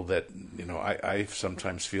people that, I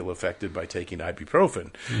sometimes feel affected by taking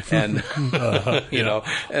ibuprofen, and,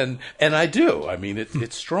 and I do.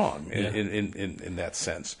 It's strong in that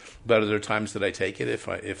sense. But are there times that I take it if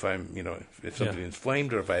something is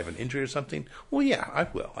inflamed or if I have an injury or something? Well, yeah, I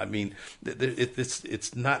will.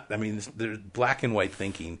 It's not, black and white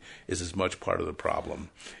thinking is as much part of the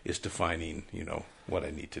problem is defining, what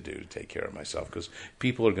I need to do to take care of myself, because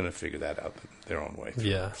people are going to figure that out their own way.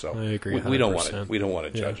 Yeah, so I agree. We don't want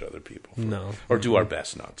to judge other people, or do our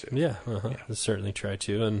best not to. Yeah, I certainly try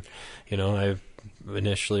to. And I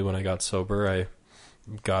initially, when I got sober, I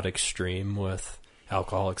got extreme with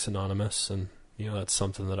Alcoholics Anonymous, and that's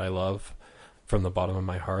something that I love from the bottom of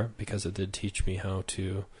my heart, because it did teach me how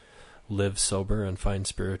to live sober and find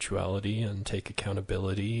spirituality and take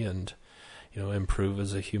accountability and improve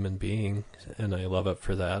as a human being, and I love it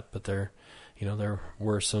for that. But there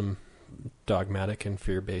were some dogmatic and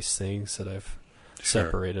fear-based things that I've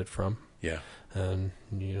separated from. Yeah. And,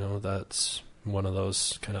 that's one of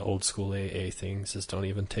those kind of old school AA things, is don't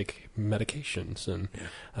even take medications. And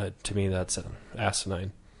to me, that's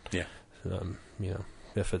asinine. Yeah.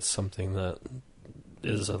 If it's something that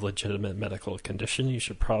is a legitimate medical condition, you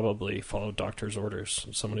should probably follow doctor's orders,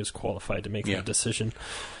 someone who's qualified to make that decision.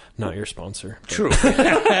 Not your sponsor. True. Not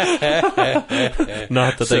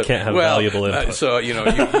that they can't have valuable input.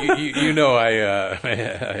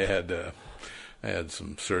 I had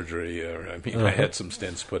some surgery. I had some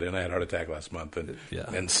stents put in. I had a heart attack last month,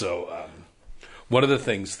 and so one of the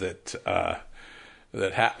things that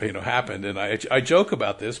happened, and I joke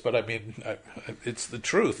about this, but it's the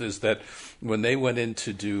truth, is that when they went in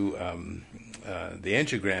to do the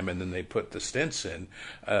angiogram and then they put the stents in,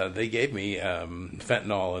 they gave me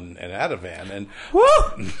fentanyl and Ativan, and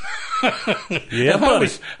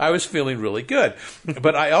I was feeling really good.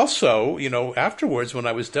 But I also, afterwards when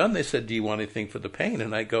I was done, they said, "Do you want anything for the pain?"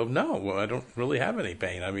 And I go, "No, I don't really have any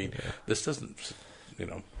pain. This doesn't,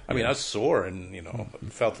 I was sore and,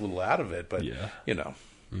 felt a little out of it, but,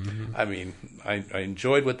 I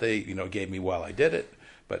enjoyed what they, gave me while I did it,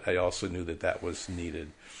 but I also knew that was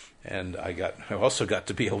needed. And I also got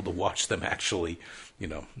to be able to watch them actually,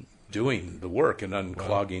 doing the work and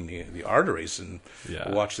unclogging the arteries, and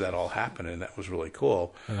watch that all happen, and that was really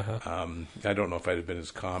cool. I don't know if I'd have been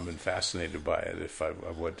as calm and fascinated by it if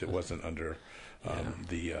it wasn't under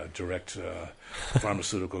the direct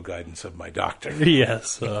pharmaceutical guidance of my doctor.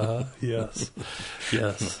 Yes, yes.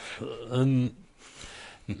 And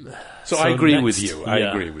So I agree with you. I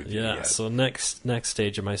agree with you. Yeah. Yes. So next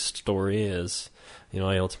stage of my story is,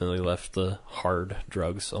 I ultimately left the hard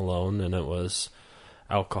drugs alone, and it was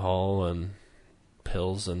alcohol and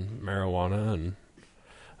pills and marijuana, and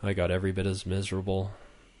I got every bit as miserable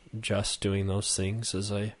just doing those things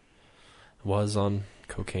as I was on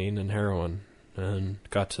cocaine and heroin, and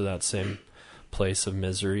got to that same place of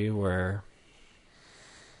misery where,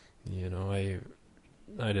 I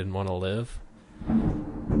didn't want to live.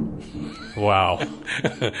 Wow.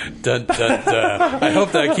 Dun, dun, dun. I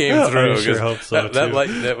hope that came through. I sure hope so, too. That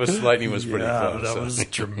lightning was pretty close. That was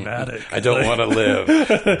dramatic. I don't want to live.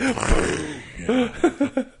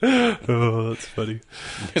 Oh, that's funny.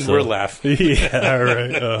 And we're laughing. Yeah,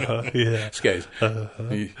 right. Yeah. Guys,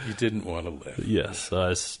 you didn't want to live. Yes, I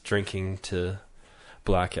was drinking to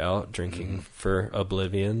black out, drinking for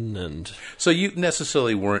oblivion, and... So you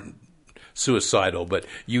necessarily weren't suicidal, but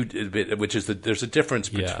there's a difference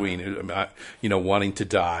between wanting to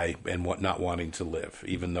die and not wanting to live,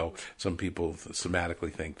 even though some people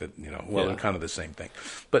somatically think that they're kind of the same thing.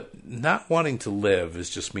 But not wanting to live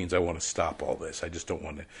just means I want to stop all this. I just don't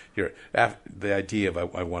want to hear the idea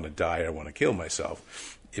of I want to die, I want to kill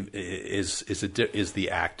myself is the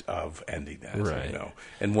act of ending that, right?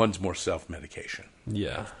 And one's more self-medication.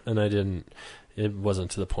 Yeah, and it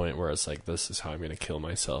wasn't to the point where it's like, this is how I'm going to kill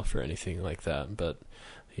myself or anything like that. But,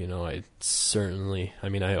 I certainly,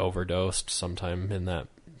 I overdosed sometime in that,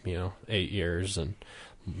 8 years. And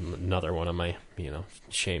another one of my,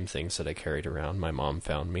 shame things that I carried around. My mom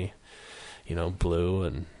found me, blue.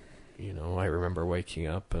 And, I remember waking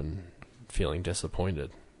up and feeling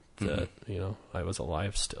disappointed that, I was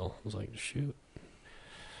alive still. I was like, shoot,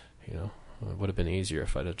 it would have been easier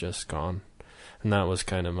if I'd have just gone. And that was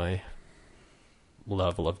kind of my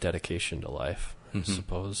level of dedication to life, I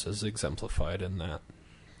suppose, is exemplified in that.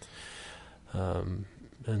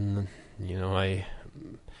 And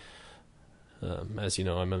as you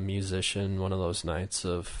know, I'm a musician. One of those nights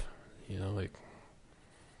of,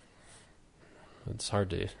 it's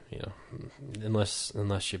hard to,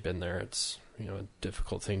 unless you've been there, it's, a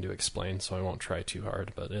difficult thing to explain, so I won't try too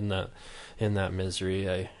hard. But in that misery,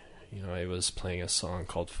 I was playing a song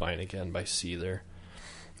called Fine Again by Seether.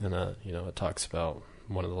 And, it talks about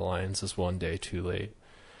one of the lines is one day too late.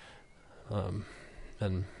 And,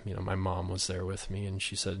 my mom was there with me, and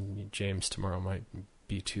she said, James, tomorrow might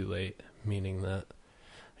be too late, meaning that,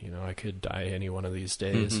 I could die any one of these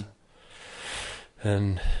days.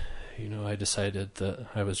 And, I decided that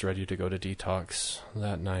I was ready to go to detox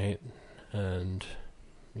that night. And,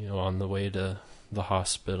 on the way to the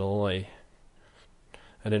hospital, I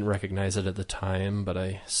didn't recognize it at the time, but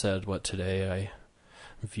I said what today I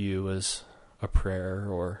view as a prayer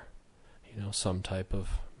or, some type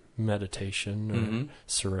of meditation or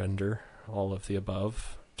surrender, all of the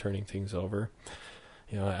above, turning things over,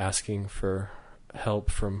 asking for help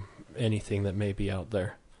from anything that may be out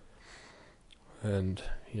there. And,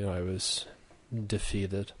 I was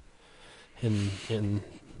defeated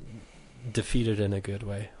defeated in a good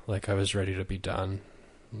way. Like, I was ready to be done.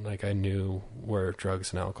 Like, I knew where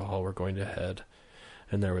drugs and alcohol were going to head,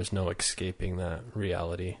 and there was no escaping that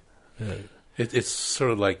reality. It's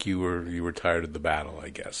sort of like you were tired of the battle, I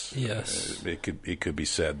guess. Yes. It could be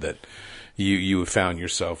said that you found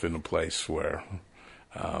yourself in a place where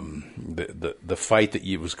the fight that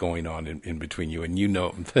was going on in between you, and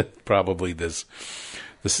that probably the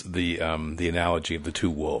analogy of the two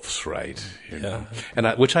wolves, right? Yeah. And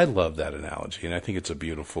which I love that analogy, and I think it's a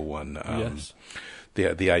beautiful one. Yes.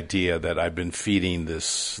 The idea that I've been feeding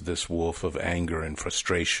this wolf of anger and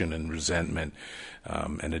frustration and resentment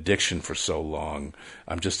and addiction for so long,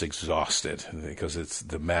 I'm just exhausted because it's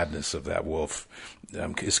the madness of that wolf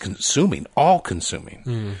is all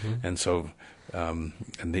consuming. And so, and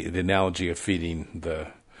the analogy of feeding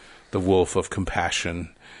the wolf of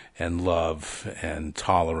compassion and love and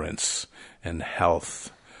tolerance and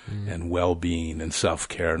health and well-being and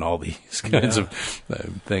self-care and all these kinds of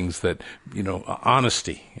things that,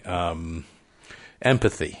 honesty,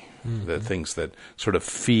 empathy, the things that sort of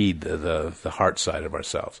feed the heart side of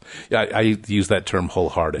ourselves. Yeah, I use that term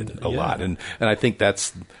wholehearted a lot. And I think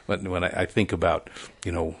that's when I think about,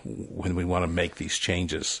 when we want to make these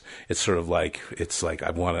changes, it's sort of like,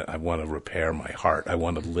 I want to repair my heart. I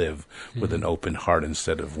want to live with an open heart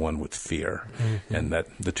instead of one with fear. And that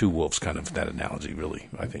the two wolves that analogy really,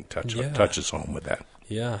 I think, touches home with that.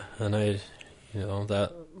 Yeah. And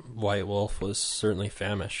that white wolf was certainly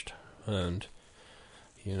famished. And,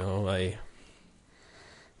 I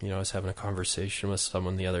was having a conversation with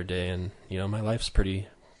someone the other day, and, my life's pretty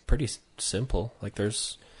simple. Like,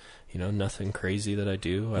 there's, nothing crazy that I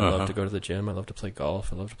do. I love to go to the gym. I love to play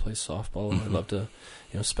golf. I love to play softball. I love to,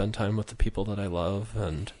 spend time with the people that I love.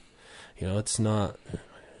 And, it's not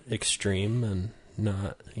extreme and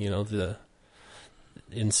not, the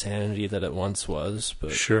insanity that it once was.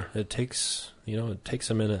 But sure, it takes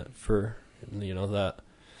a minute for, that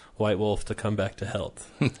white wolf to come back to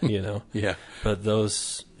health, Yeah. But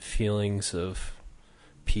those feelings of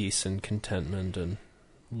peace and contentment and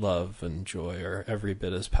love and joy are every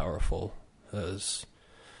bit as powerful as,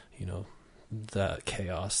 that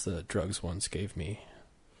chaos that drugs once gave me.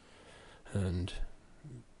 And,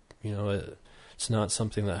 it's not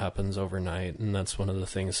something that happens overnight. And that's one of the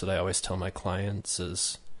things that I always tell my clients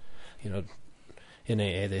is, in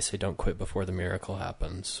AA, they say, don't quit before the miracle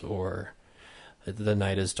happens, or the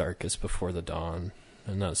night is darkest before the dawn.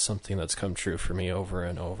 And that's something that's come true for me over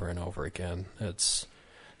and over and over again. It's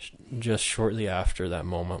just shortly after that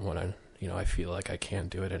moment when I feel like I can't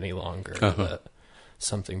do it any longer, that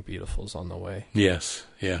something beautiful is on the way. Yes.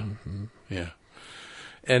 Yeah. Mm-hmm. Yeah.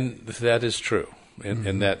 And that is true.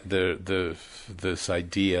 And that this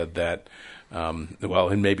idea that,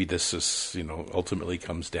 and maybe this is, ultimately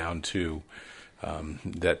comes down to,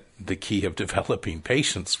 that the key of developing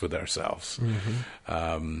patience with ourselves,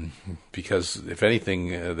 because if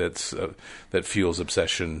anything, that fuels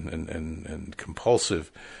obsession and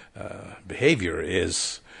compulsive behavior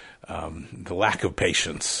is the lack of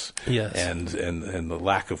patience, yes, and the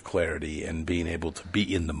lack of clarity, and being able to be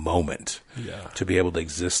in the moment, to be able to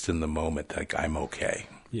exist in the moment, like I'm okay.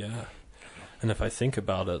 Yeah, and if I think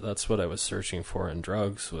about it, that's what I was searching for in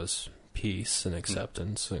drugs was peace and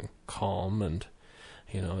acceptance and calm, and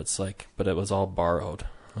it's like, but it was all borrowed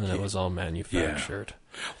and it was all manufactured.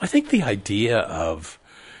 Yeah. I think the idea of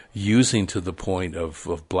using to the point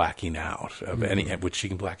of blacking out of any, which you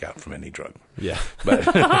can black out from any drug. Yeah, but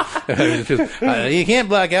you can't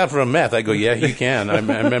black out from meth. I go, yeah, you can. I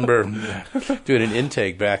remember doing an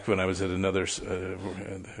intake back when I was at another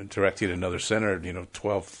directing at another center,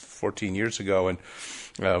 12, 14 years ago, and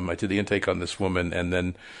I did the intake on this woman, and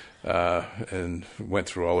then and went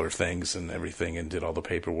through all her things and everything and did all the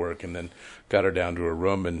paperwork, and then got her down to her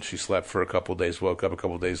room, and she slept for a couple of days, woke up a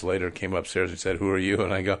couple of days later, came upstairs and said, "Who are you?"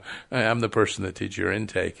 And I go, "I'm the person that did your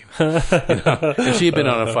intake." And she had been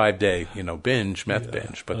on a 5-day, meth binge,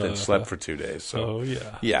 but then slept for 2 days. So,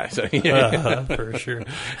 yeah. So, for sure.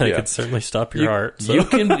 I could certainly stop your heart. So. You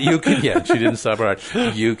can, yeah, she didn't stop her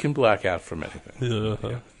heart. You can black out from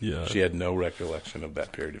anything. Yeah. She had no recollection of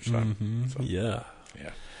that period of time. Mm-hmm. So,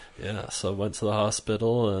 Yeah, so I went to the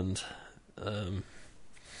hospital and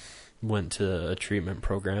went to a treatment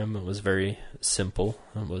program. It was very simple.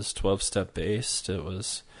 It was 12-step based. It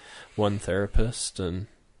was one therapist and,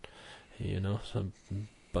 a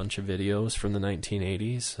bunch of videos from the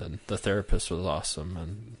 1980s. And the therapist was awesome.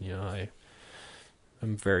 And,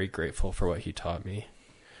 I'm very grateful for what he taught me.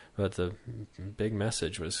 But the big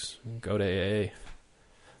message was go to AA.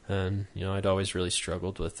 And, I'd always really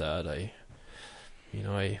struggled with that.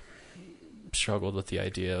 I struggled with the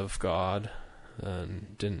idea of God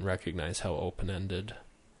and didn't recognize how open-ended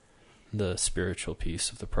the spiritual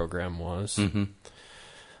piece of the program was. Mm-hmm.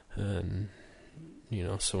 And,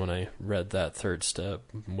 so when I read that third step,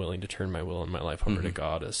 I'm willing to turn my will and my life over to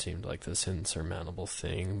God, it seemed like this insurmountable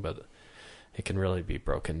thing, but it can really be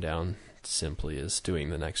broken down simply as doing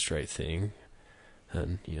the next right thing.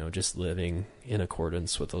 And, just living in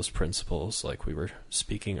accordance with those principles, like we were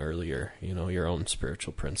speaking earlier, your own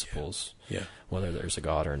spiritual principles, whether there's a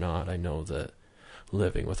God or not. I know that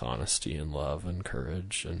living with honesty and love and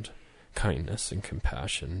courage and kindness and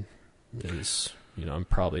compassion is, I'm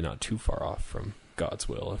probably not too far off from God's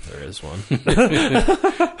will, if there is one.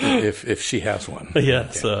 if she has one.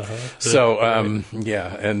 Yes. I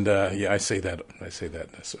say that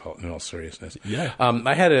in all seriousness. Yeah.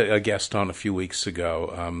 I had a guest on a few weeks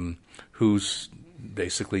ago who's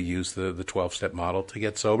basically used the 12-step model to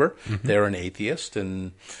get sober. Mm-hmm. They're an atheist,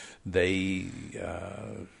 and they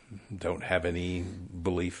don't have any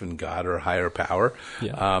belief in God or higher power.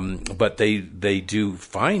 Yeah. But they do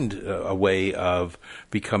find a way of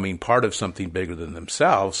becoming part of something bigger than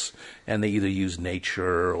themselves, and they either use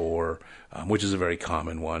nature or, which is a very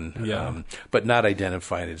common one, but not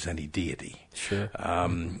identifying it as any deity. Sure.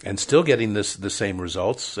 And still getting the same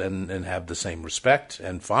results and have the same respect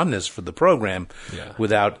and fondness for the program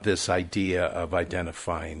without this idea of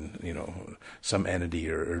identifying, some entity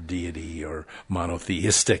or deity or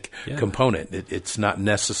monotheistic component. It's not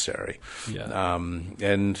necessary. Yeah.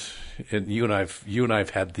 And you and I've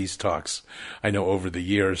had these talks, I know, over the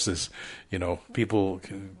years, as, people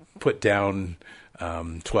put down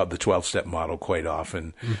the 12-step model quite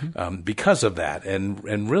often because of that.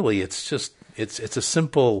 And really, it's just it's a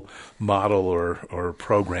simple model or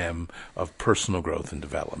program of personal growth and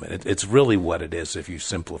development. It's really what it is if you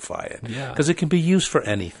simplify it, because it can be used for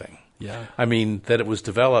anything. Yeah, I mean that it was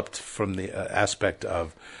developed from the aspect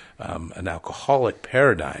of an alcoholic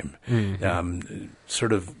paradigm.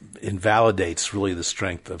 Sort of invalidates really the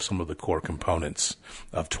strength of some of the core components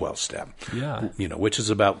of 12-step. Yeah. Which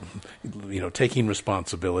is about, taking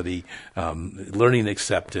responsibility, learning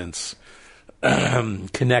acceptance,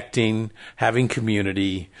 connecting, having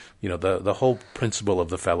community. The whole principle of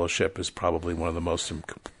the fellowship is probably one of the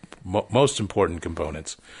most important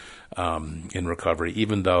components in recovery,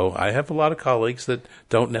 even though I have a lot of colleagues that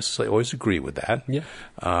don't necessarily always agree with that. Yeah.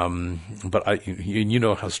 But you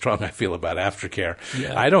know how strong I feel about aftercare.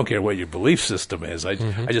 Yeah. I don't care what your belief system is. I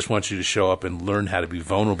just want you to show up and learn how to be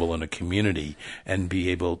vulnerable in a community and be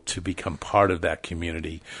able to become part of that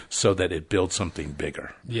community so that it builds something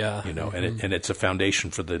bigger. Yeah. And it's a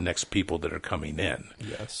foundation for the next people that are coming in.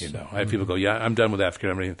 Yes. I have people go, yeah, I'm done with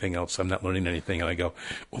aftercare. I'm not anything else. I'm not learning anything. And I go,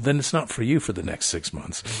 well, then it's not for you for the next 6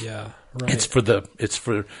 months. Yeah. Right. It's for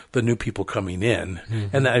the new people coming in.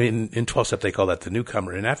 And I mean, in 12-step, they call that the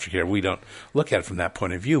newcomer. In aftercare, we don't look at it from that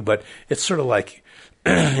point of view, but it's sort of like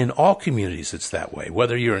in all communities, it's that way.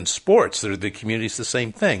 Whether you're in sports, the community's the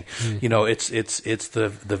same thing. It's the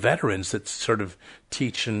veterans that sort of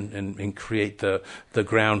teach and create the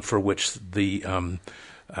ground for which the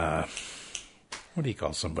what do you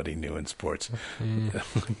call somebody new in sports?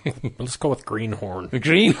 Let's go with greenhorn. The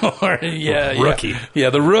greenhorn, yeah. Rookie. Yeah,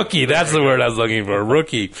 the rookie. That's the word I was looking for,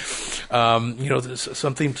 rookie. Some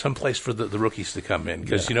place for the rookies to come in.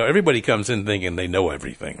 Because, everybody comes in thinking they know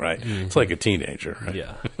everything, right? It's like a teenager. Right?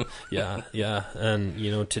 Yeah.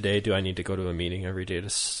 And, today, do I need to go to a meeting every day to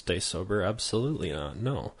stay sober? Absolutely not.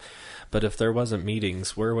 No. But if there wasn't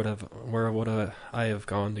meetings, where would I have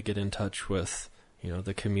gone to get in touch with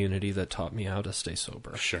the community that taught me how to stay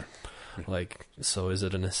sober? Sure. So is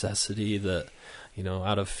it a necessity that,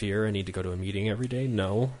 out of fear, I need to go to a meeting every day?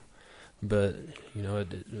 No. But,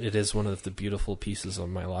 it is one of the beautiful pieces of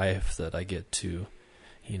my life that I get to,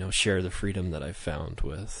 share the freedom that I've found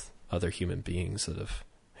with other human beings that have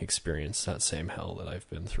experienced that same hell that I've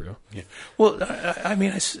been through. Yeah. Well, I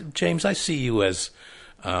mean, James, I see you as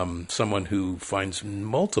someone who finds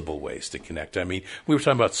multiple ways to connect. I mean, we were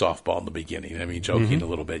talking about softball in the beginning. I mean, joking a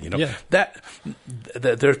little bit, that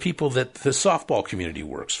there's people that the softball community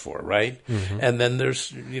works for, right? And then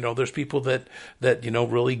there's people that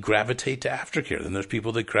really gravitate to aftercare. Then there's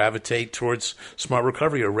people that gravitate towards smart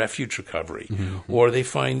recovery or refuge recovery, or they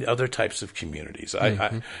find other types of communities.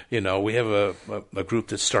 We have a group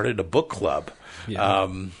that started a book club. Yeah. I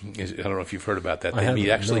don't know if you've heard about that. They meet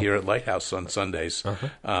actually here at Lighthouse on Sundays,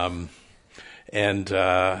 and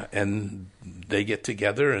they get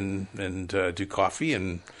together and do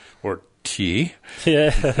coffee or tea. Yeah.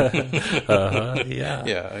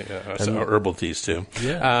 So herbal teas too.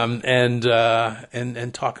 Yeah.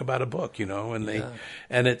 And talk about a book, and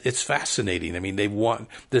it's fascinating. I mean, they want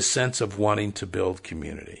this sense of wanting to build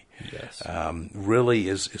community. Yes. Really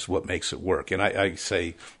is what makes it work. And I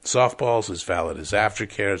say softball's as valid as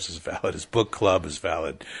aftercare, as valid as book club, as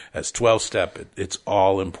valid as 12-step. It's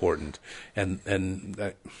all important. And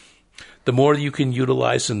the more you can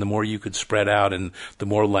utilize and the more you could spread out and the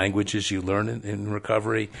more languages you learn in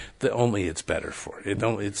recovery, it's better for it.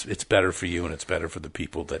 It's better for you and it's better for the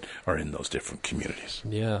people that are in those different communities.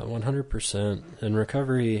 Yeah, 100%. And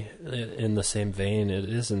recovery, in the same vein, it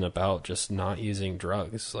isn't about just not using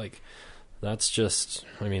drugs. That's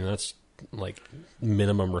like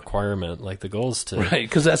minimum requirement. Like the goal is to... Right,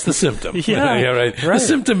 because that's the symptom. Yeah, right. The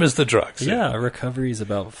symptom is the drugs. Yeah, recovery is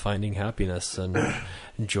about finding happiness and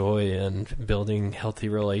joy and building healthy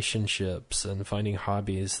relationships and finding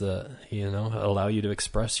hobbies that, allow you to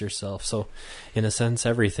express yourself. So in a sense,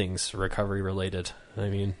 everything's recovery related. I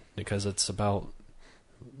mean, because it's about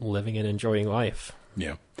living and enjoying life.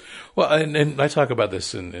 Yeah. Well, and I talk about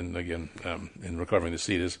this in Recovering the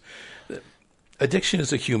Seed is addiction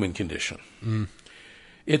is a human condition.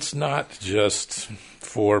 It's not just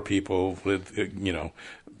for people with,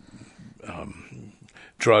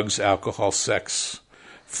 drugs, alcohol, sex,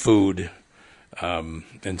 food,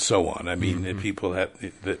 and so on. I mean, people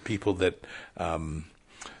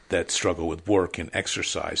that struggle with work and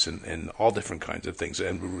exercise and all different kinds of things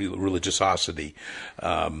and religiosity,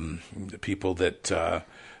 people that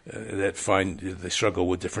they struggle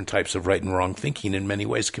with different types of right and wrong thinking in many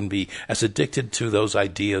ways can be as addicted to those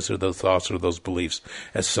ideas or those thoughts or those beliefs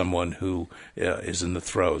as someone who is in the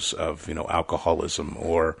throes of alcoholism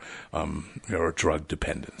or drug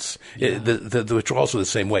dependence. Yeah. The withdrawals are the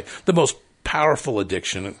same way. The most powerful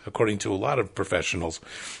addiction, according to a lot of professionals,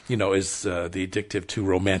 is the addictive to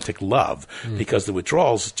romantic love, because the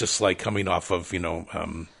withdrawals, just like coming off of,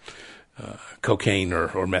 cocaine or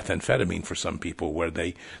methamphetamine for some people, where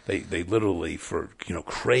they literally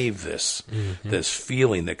crave this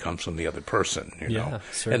feeling that comes from the other person,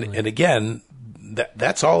 certainly. and again,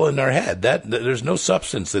 that's all in our head. There's no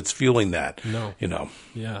substance that's fueling that. No.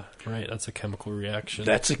 Yeah, right. That's a chemical reaction.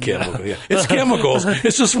 That's a chemical. Yeah. It's chemicals.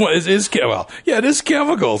 It's just one. It is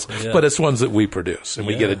chemicals, but it's ones that we produce, and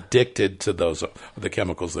we get addicted to the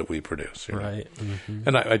chemicals that we produce. Right. Mm-hmm.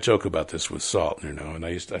 And I joke about this with salt, and I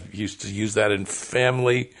used to use that in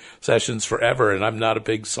family sessions forever. And I'm not a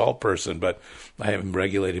big salt person, but I haven't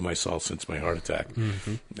regulated my salt since my heart attack.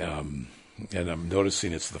 And I'm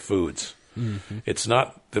noticing it's the foods. It's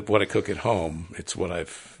not what I cook at home. It's what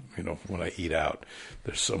when I eat out.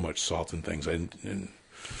 There's so much salt in things, and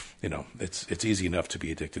it's easy enough to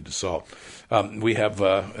be addicted to salt. We have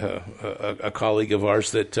a colleague of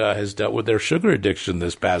ours that has dealt with their sugar addiction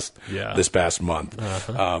this past month,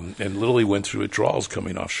 and literally went through withdrawals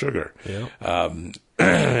coming off sugar. Yeah.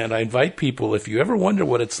 And I invite people, if you ever wonder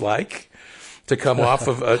what it's like to come off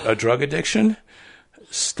of a drug addiction,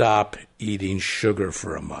 stop eating sugar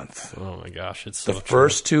for a month. Oh my gosh, it's so the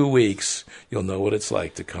first 2 weeks, you'll know what it's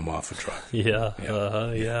like to come off a drug.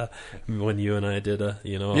 Yeah. When you and I did a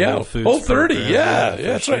Whole Foods Whole 30, program,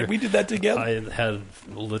 that's sure. right. We did that together. I had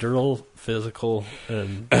literal, physical,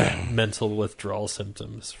 and mental withdrawal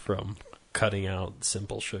symptoms from cutting out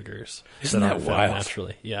simple sugars. Isn't that wild?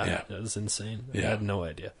 Naturally, it was insane. I had no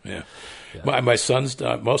idea. Yeah. My son's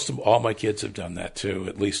done. All my kids have done that too,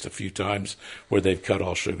 at least a few times where they've cut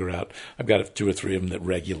all sugar out. I've got 2 or 3 of them that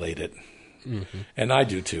regulate it, and I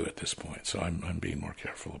do too at this point. So I'm being more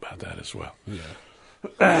careful about that as well. Yeah.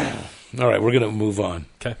 All right, we're going to move on.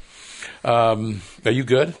 Okay. Are you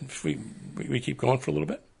good? If we keep going for a little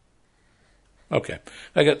bit. Okay.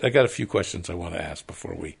 I got a few questions I want to ask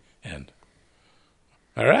before we end.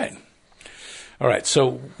 All right.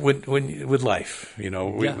 So with life,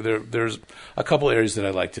 there's a couple areas that I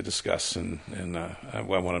like to discuss, and I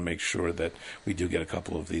want to make sure that we do get a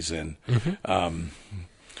couple of these in.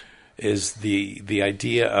 Is the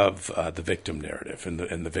idea of the victim narrative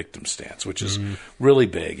and the victim stance, which is really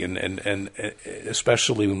big, and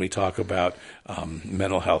especially when we talk about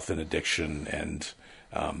mental health and addiction and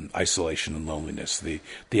isolation and loneliness.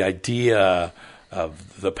 The idea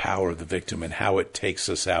of the power of the victim and how it takes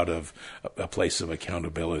us out of a place of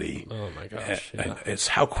accountability. Oh my gosh! And it's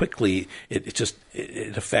how quickly it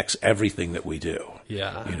affects everything that we do.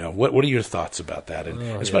 Yeah. What are your thoughts about that, and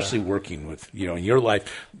especially working with in your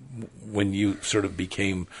life when you sort of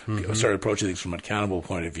started approaching things from an accountable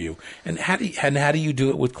point of view, and how do you do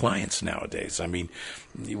it with clients nowadays? I mean,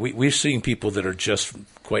 we're seeing people that are just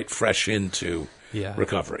quite fresh into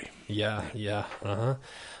recovery. Yeah.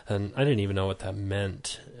 And I didn't even know what that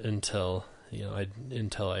meant until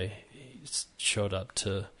I showed up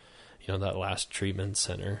to that last treatment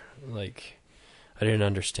center. Like, I didn't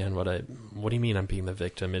understand what do you mean I'm being the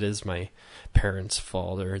victim? It is my parents'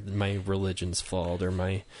 fault or my religion's fault or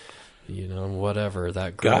my whatever,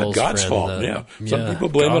 that girl's God's friend. fault. Some people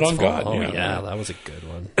blame it on fault. God. Oh yeah, that was a good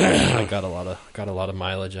one. I got a lot of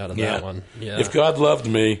mileage out of that one. Yeah. If God loved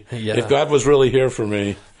me, if God was really here for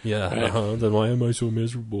me, then why am I so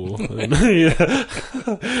miserable?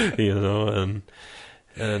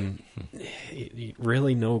 and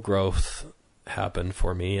really no growth happened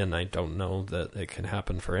for me, and I don't know that it can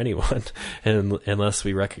happen for anyone, and unless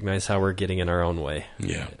we recognize how we're getting in our own way.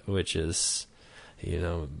 Yeah, which is,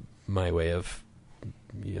 my way of,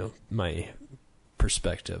 my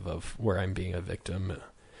perspective of where I'm being a victim,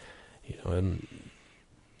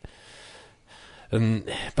 and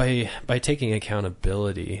by taking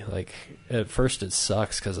accountability, like at first it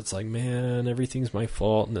sucks because it's like, man, everything's my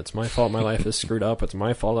fault, and it's my fault my life is screwed up. It's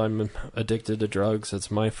my fault I'm addicted to drugs.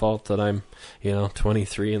 It's my fault that I'm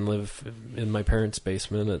 23 and live in my parents'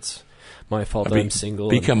 basement. It's my fault that I'm single.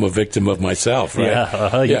 Become a victim of myself, right?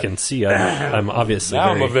 Yeah, you can see I'm obviously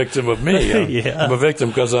now I'm a victim of me. I'm a victim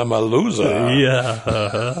because I'm a loser.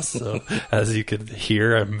 Yeah. So as you could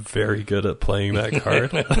hear, I'm very good at playing that card.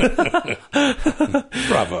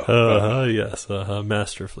 Bravo. Yes.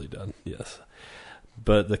 Masterfully done. Yes.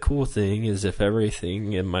 But the cool thing is, if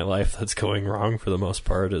everything in my life that's going wrong for the most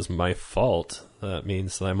part is my fault, that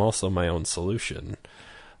means that I'm also my own solution.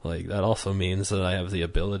 like that also means that I have the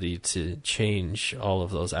ability to change all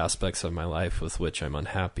of those aspects of my life with which I'm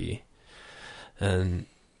unhappy. And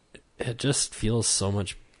it just feels so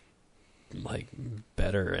much like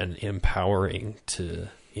better and empowering to,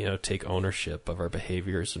 take ownership of our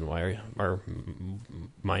behaviors and why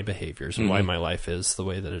my behaviors and why my life is the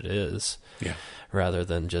way that it is, rather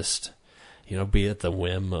than just, be at the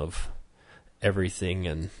whim of everything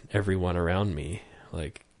and everyone around me.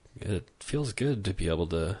 Like, it feels good to be able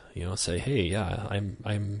to, say, hey, yeah,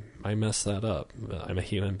 I messed that up. I'm a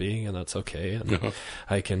human being and that's okay. And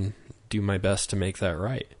I can do my best to make that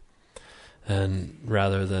right. And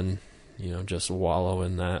rather than, just wallow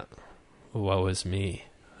in that, woe is me.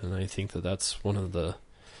 And I think that that's one of the,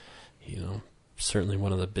 certainly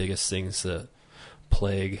one of the biggest things that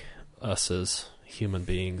plague us as human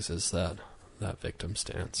beings is that victim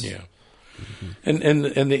stance. Yeah. Mm-hmm.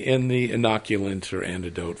 And the inoculant or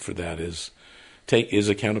antidote for that is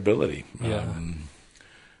accountability. Yeah.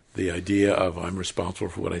 The idea of I'm responsible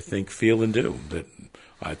for what I think, feel, and do. That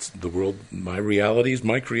it's the world. My reality is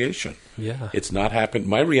my creation. Yeah. It's not happened.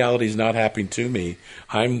 My reality is not happening to me.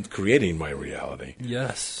 I'm creating my reality.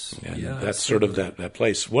 Yes. And that's sort of that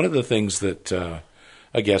place. One of the things that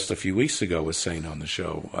a guest a few weeks ago was saying on the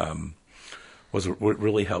show was what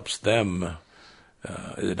really helps them.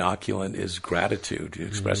 Inoculant is gratitude,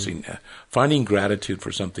 expressing, finding gratitude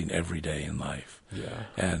for something every day in life. Yeah.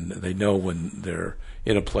 And they know when they're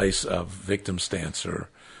in a place of victim stance or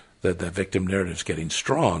that victim narrative is getting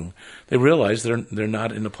strong, they realize they're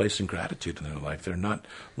not in a place in gratitude in their life. They're not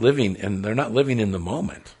living in the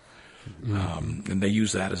moment. And they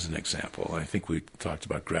use that as an example. I think we talked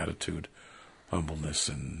about gratitude, humbleness,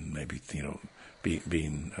 and maybe,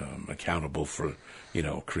 being accountable for,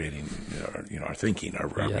 creating, our thinking, our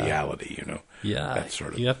reality, Yeah. that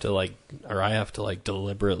sort of. You have to I have to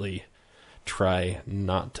deliberately try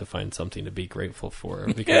not to find something to be grateful for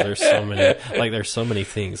because there's so many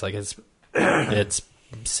things. Like it's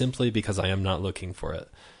simply because I am not looking for it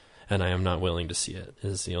and I am not willing to see it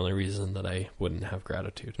is the only reason that I wouldn't have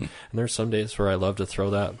gratitude. And there's some days where I love to throw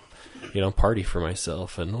that, party for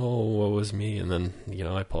myself and, woe is me. And then,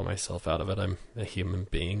 I pull myself out of it. I'm a human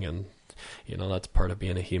being and, that's part of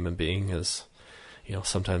being a human being is,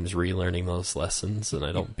 sometimes relearning those lessons and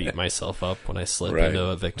I don't beat myself up when I slip into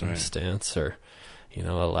a victim stance or, a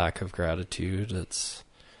lack of gratitude. It's,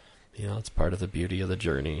 it's part of the beauty of the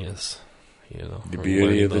journey is, the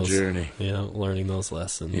beauty of the journey. Learning those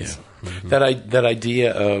lessons. Yeah. Mm-hmm. That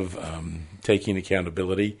idea of taking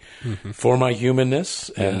accountability for my humanness,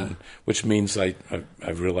 and which means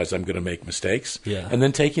I've realized I'm going to make mistakes, and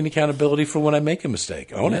then taking accountability for when I make a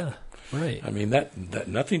mistake, own it. Right. I mean that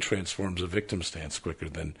nothing transforms a victim stance quicker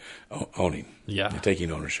than owning. Yeah.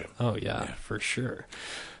 Taking ownership. Oh yeah, for sure.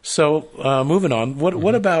 So moving on,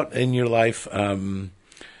 what about in your life?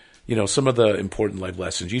 Some of the important life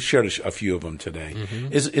lessons. You shared a few of them today.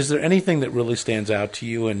 Mm-hmm. Is there anything that really stands out to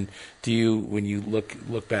you? And do you, when you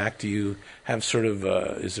look back, do you have sort of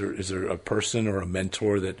is there a person or a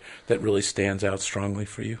mentor that really stands out strongly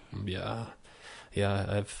for you? Yeah.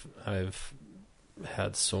 I've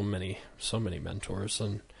had so many mentors,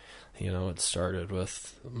 and it started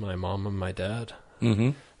with my mom and my dad,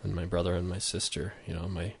 and my brother and my sister.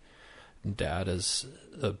 My dad is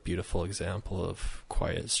a beautiful example of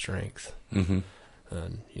quiet strength and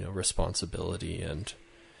responsibility and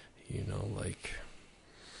I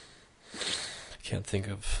can't think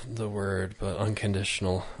of the word, but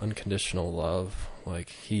unconditional love. Like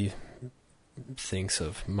he thinks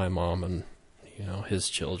of my mom and his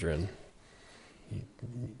children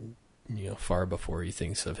far before he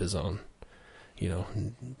thinks of his own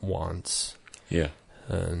wants. Yeah.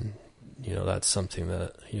 And that's something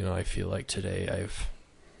that, I feel like today I've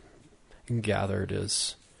gathered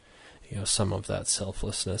is, some of that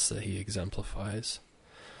selflessness that he exemplifies.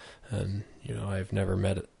 And, I've never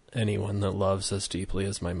met anyone that loves as deeply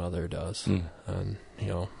as my mother does. And,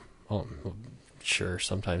 sure,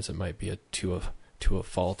 sometimes it might be to a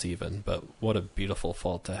fault even, but what a beautiful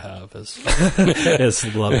fault to have is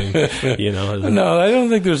loving, No, I don't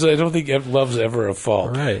think love's ever a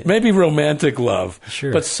fault. Right. Maybe romantic love.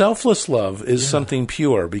 Sure. But selfless love is something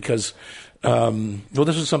pure because,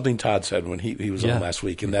 this is something Todd said when he was on last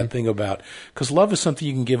week, and that thing about, because love is something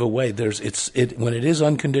you can give away. When it is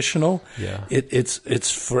unconditional,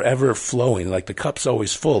 it's forever flowing. Like the cup's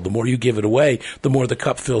always full. The more you give it away, the more the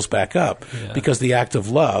cup fills back up, because the act of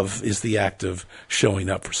love is the act of showing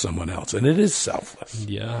up for someone else, and it is selfless.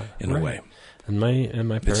 Yeah, in a way. And my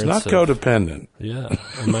parents. It's not codependent. Yeah,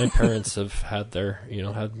 and my parents have had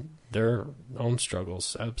their own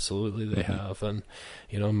struggles. Absolutely, they have. And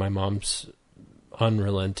my mom's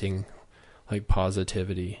unrelenting, like,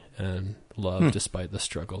 positivity and love despite the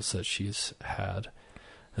struggles that she's had,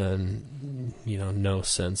 and no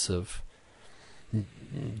sense of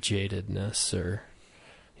jadedness or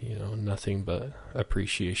nothing but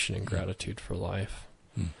appreciation and gratitude for life.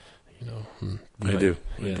 I do.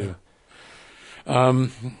 All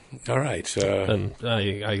right. And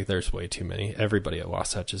there's way too many. Everybody at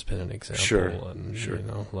Wasatch has been an example. Sure.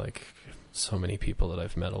 Like, so many people that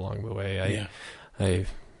I've met along the way.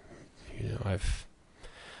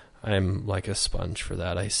 I'm like a sponge for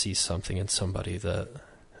that. I see something in somebody that,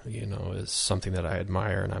 is something that I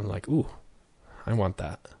admire, and I'm like, ooh, I want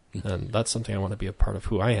that. And that's something I want to be a part of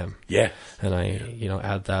who I am. Yeah. And I,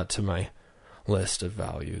 add that to my list of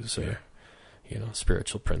values or,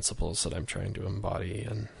 spiritual principles that I'm trying to embody.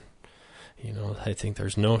 And, I think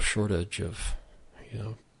there's no shortage of,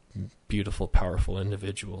 beautiful, powerful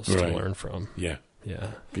individuals to learn from. Yeah.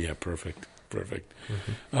 Yeah. Yeah. Perfect.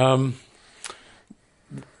 Mm-hmm.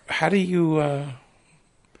 How do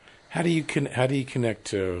you connect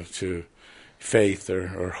to faith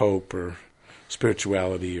or hope or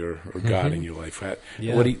spirituality or God in your life? How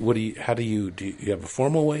do you have a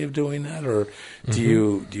formal way of doing that, or do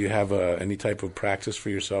you have any type of practice for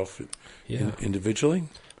yourself individually?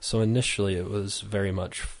 So initially it was very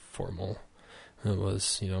much formal. It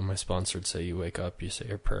was, my sponsor would say, you wake up, you say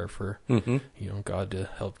a prayer for, God to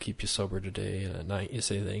help keep you sober today. And at night you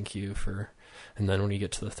say thank you for, and then when you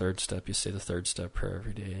get to the third step, you say the third step prayer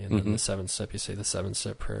every day. And then the seventh step, you say the seventh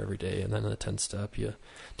step prayer every day. And then the 10th step, you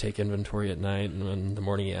take inventory at night. And in the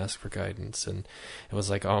morning, you ask for guidance. And it was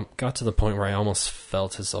like, got to the point where I almost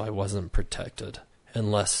felt as though I wasn't protected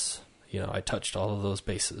unless, I touched all of those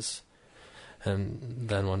bases. And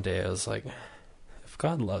then one day I was like, if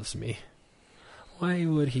God loves me, why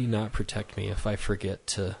would he not protect me if I forget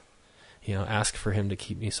to, ask for him to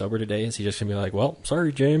keep me sober today? Is he just going to be like, well,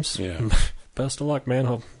 sorry, James. Yeah. Best of luck,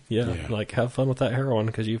 man. Like, have fun with that heroin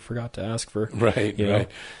because you forgot to ask for... Right.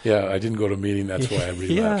 Yeah, I didn't go to a meeting. That's why I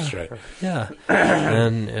relapsed, right? Yeah.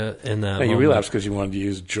 And in that you relapsed because you wanted to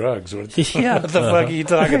use drugs. What the fuck are you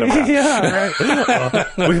talking about?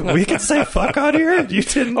 We can say fuck on here? You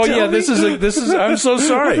didn't tell me? This is... I'm so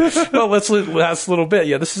sorry. Well, last little bit.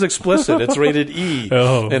 Yeah, this is explicit. It's rated E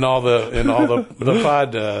in all the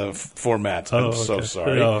pod formats. I'm so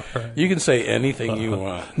sorry. Oh, right. You can say anything you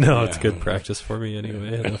want. No, it's good practice for me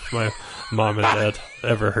anyway. And if my mom and dad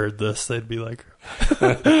ever heard this, they'd be like,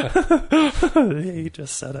 he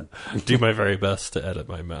just said it. Do my very best to edit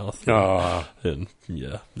my mouth. And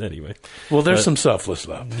anyway. Well, there's some selfless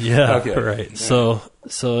love. Yeah, okay. Right. Yeah.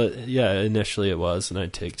 So initially it was, and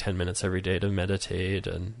I'd take 10 minutes every day to meditate,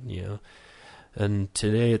 and, and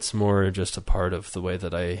today it's more just a part of the way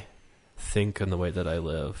that I think and the way that I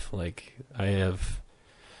live. Like, I have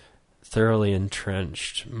thoroughly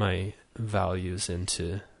entrenched my values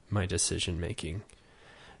into my decision making,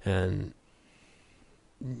 and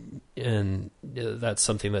that's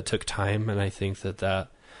something that took time, and I think that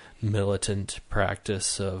militant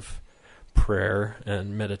practice of prayer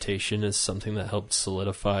and meditation is something that helped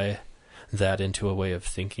solidify that into a way of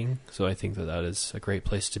thinking. So I think that is a great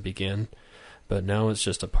place to begin, but now it's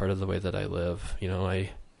just a part of the way that I live. I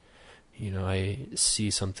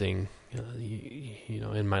see something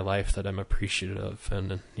in my life that I'm appreciative of,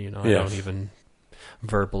 and I don't even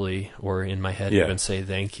verbally or in my head even say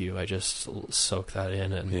thank you. I just soak that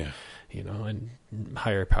in, and and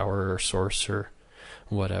higher power or source or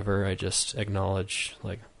whatever, I just acknowledge,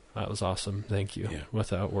 like, that was awesome, thank you,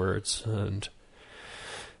 without words. And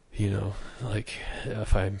like,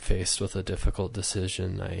 if I'm faced with a difficult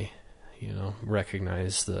decision, I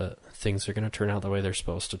recognize that things are going to turn out the way they're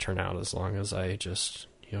supposed to turn out, as long as I just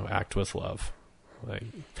act with love. Like,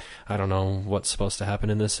 I don't know what's supposed to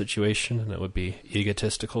happen in this situation, and it would be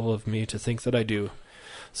egotistical of me to think that I do.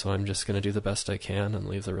 So I'm just going to do the best I can and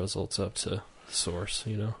leave the results up to source,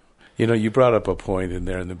 You brought up a point in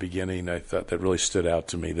there in the beginning, I thought that really stood out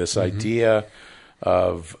to me. This idea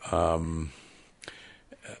of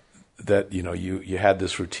that, you had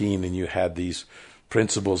this routine and you had these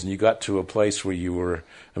principles, and you got to a place where you were,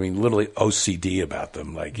 literally OCD about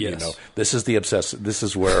them. Like, this is the obsessive. This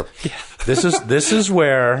is where, this is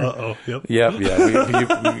where. Yep.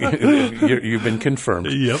 You've been confirmed.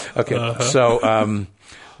 Yep. Okay. So,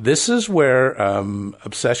 this is where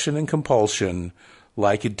obsession and compulsion,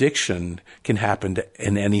 like addiction, can happen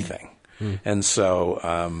in anything. And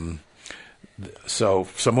so, So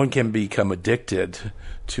someone can become addicted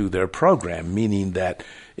to their program, meaning that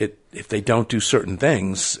if they don't do certain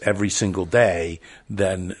things every single day,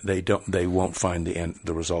 then they won't find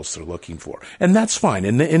the results they're looking for, and that's fine.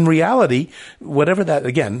 And in reality, whatever that,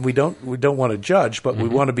 again, we don't want to judge, but we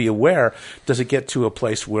want to be aware. Does it get to a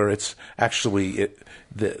place where it's actually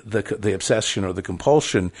the obsession or the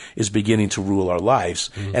compulsion is beginning to rule our lives,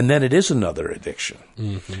 and then it is another addiction,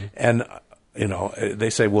 and they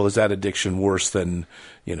say, well, is that addiction worse than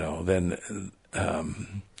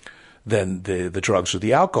the drugs or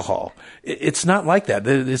the alcohol? It's not like that.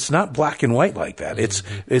 It's not black and white like that.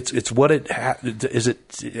 It's what it is.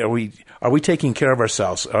 Are we taking care of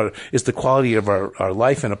ourselves? Is the quality of our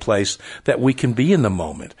life in a place that we can be in the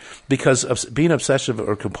moment? Because being obsessive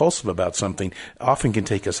or compulsive about something often can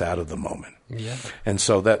take us out of the moment. Yeah. And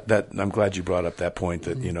so that I'm glad you brought up that point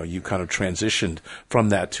that you kind of transitioned from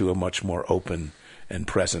that to a much more open and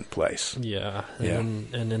present place. Yeah.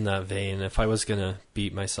 And in that vein, if I was going to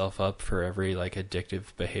beat myself up for every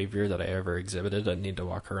addictive behavior that I ever exhibited, I'd need to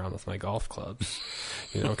walk around with my golf clubs,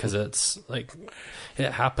 because it's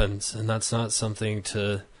it happens, and that's not something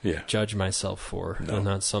to judge myself for. No. And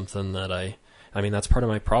that's something that I mean, that's part of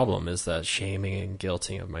my problem, is that shaming and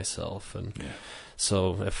guilting of myself. And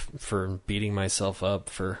so if for beating myself up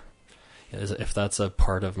if that's a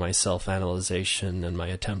part of my self-analyzation and my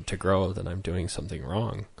attempt to grow, then I'm doing something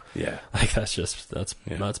wrong. Yeah.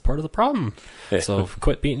 That's part of the problem. Yeah. So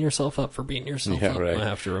quit beating yourself up for beating yourself up. Right. I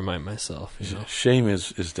have to remind myself. Shame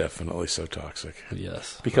is definitely so toxic.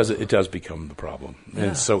 Yes. Because it does become the problem. And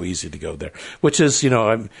it's so easy to go there. Which is,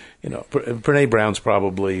 Brene Brown's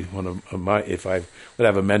probably one of my, if I would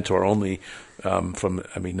have a mentor only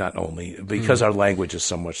not only because our language is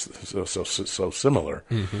so much so similar,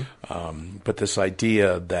 but this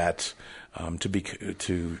idea that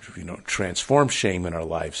to transform shame in our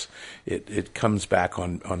lives, it comes back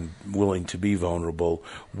on willing to be vulnerable,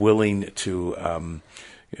 willing to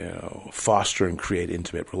foster and create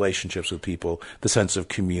intimate relationships with people, the sense of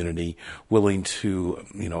community, willing to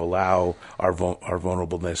allow our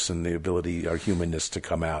vulnerableness and the ability, our humanness, to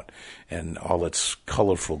come out and all its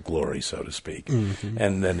colorful glory, so to speak.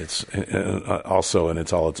 And then it's also, and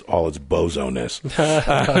it's all its bozo-ness,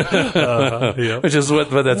 which is what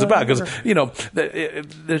that's about. Because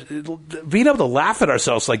being able to laugh at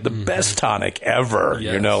ourselves like the best tonic ever.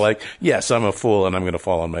 Yes. Yes, I'm a fool and I'm going to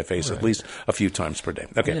fall on my face at least a few times per day.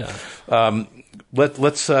 Okay. Yeah.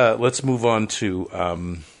 Let's move on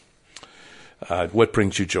to what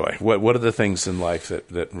brings you joy. What are the things in life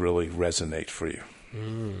that really resonate for you?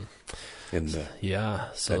 In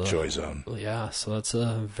that joy zone. Yeah, so that's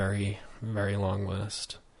a very, very long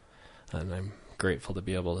list, and I'm grateful to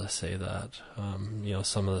be able to say that.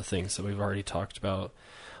 Some of the things that we've already talked about,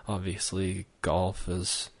 obviously golf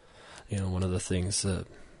is, one of the things that,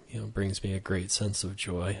 brings me a great sense of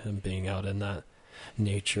joy, and being out in that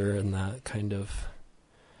nature and that kind of,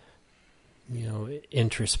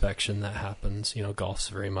 introspection that happens. Golf's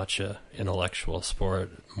very much a intellectual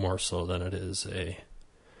sport, more so than it is a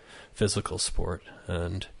physical sport,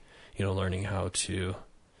 and learning how to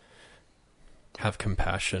have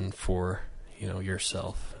compassion for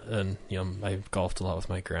yourself. And I golfed a lot with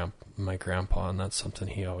my grandpa, and that's something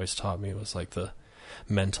he always taught me, was the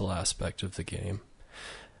mental aspect of the game.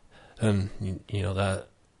 And that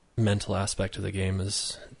mental aspect of the game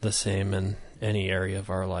is the same in any area of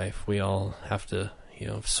our life. We all have to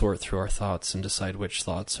sort through our thoughts and decide which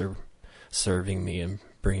thoughts are serving me and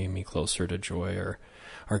bringing me closer to joy, or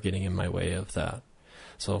are getting in my way of that.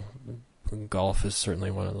 So golf is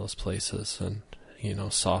certainly one of those places, and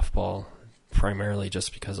softball primarily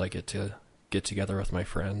just because I get to get together with my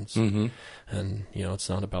friends, and it's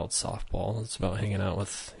not about softball, it's about hanging out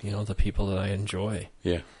with the people that I enjoy.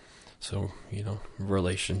 So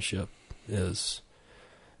relationship is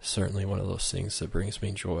certainly one of those things that brings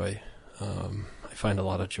me joy. I find a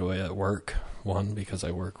lot of joy at work, one, because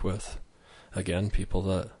I work with, again, people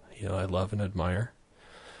that I love and admire.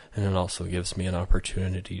 And it also gives me an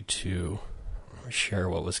opportunity to share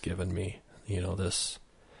what was given me, this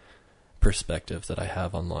perspective that I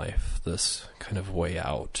have on life, this kind of way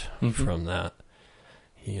out from that,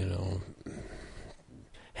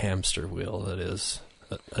 hamster wheel that is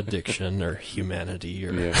addiction or humanity,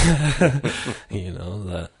 or,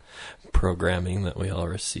 that programming that we all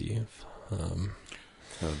receive.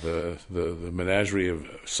 The menagerie of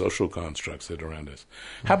social constructs that are around us.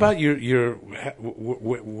 How about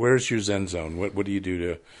where's your Zen zone? What do you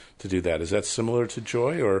do to do that? Is that similar to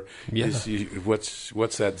joy, or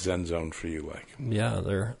what's that Zen zone for you like? Yeah,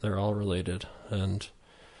 they're all related, and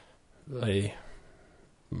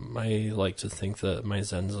I like to think that my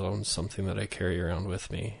Zen zone is something that I carry around with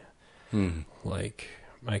me. Like,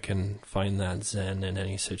 I can find that Zen in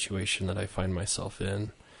any situation that I find myself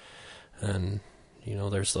in. And,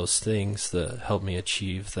 there's those things that help me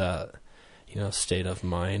achieve that, state of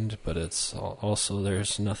mind, but it's also,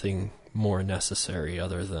 there's nothing more necessary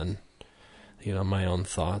other than, my own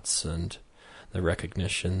thoughts and the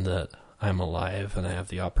recognition that I'm alive and I have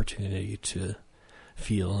the opportunity to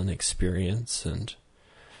feel and experience and,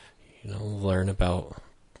 learn about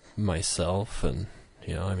myself. And,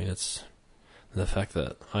 it's the fact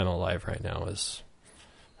that I'm alive right now is,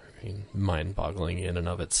 mind-boggling in and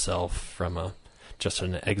of itself from just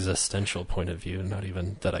an existential point of view, not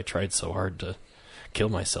even that I tried so hard to kill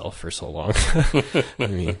myself for so long.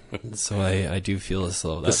 So I do feel as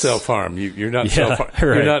though that's... The self-harm. You're not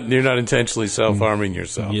right. You're not intentionally self-harming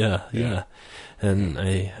yourself. Yeah. And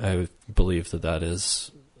I believe that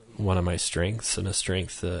is one of my strengths, and a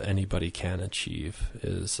strength that anybody can achieve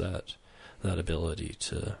is that ability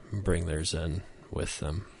to bring their Zen with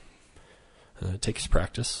them. It takes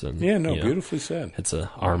practice, and beautifully said. It's an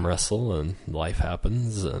arm wrestle, and life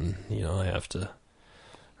happens, and I have to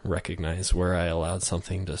recognize where I allowed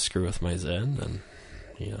something to screw with my Zen,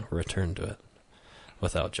 and return to it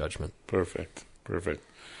without judgment. Perfect.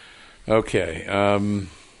 Okay.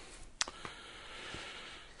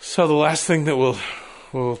 So the last thing that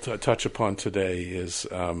we'll touch upon today is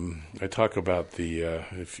I talk about the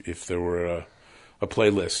if there were a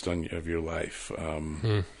playlist of your life.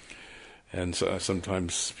 And so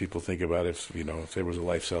sometimes people think about if there was a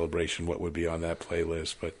life celebration, what would be on that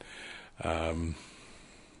playlist. But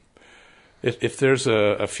if there's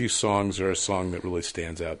a few songs or a song that really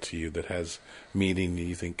stands out to you that has meaning,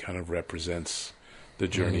 you think kind of represents the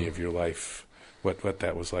journey of your life, what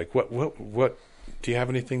that was like. What do you have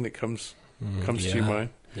anything that comes to your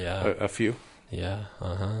mind? Yeah, a few. Yeah,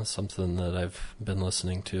 something that I've been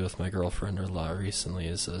listening to with my girlfriend a lot recently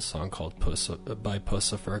is a song called by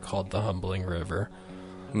Pussifer called "The Humbling River,"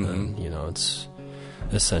 and it's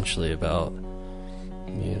essentially about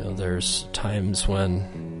there's times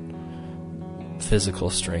when physical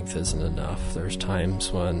strength isn't enough. There's times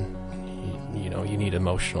when you need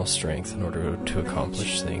emotional strength in order to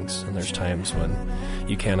accomplish things, and there's times when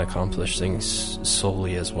you can't accomplish things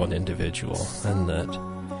solely as one individual, and that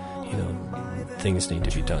things need to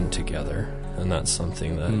be done together. And that's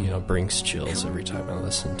something that brings chills every time I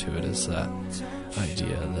listen to it, is that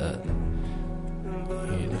idea that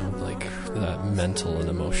like that mental and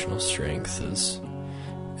emotional strength is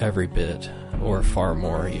every bit or far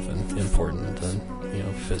more even important than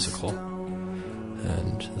physical,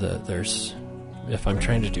 and that if I'm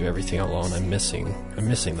trying to do everything alone, I'm missing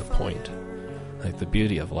the point. Like, the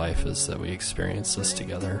beauty of life is that we experience this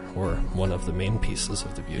together, or one of the main pieces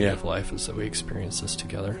of the beauty of life is that we experience this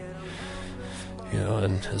together.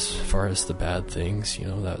 And as far as the bad things,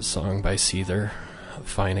 that song by Seether,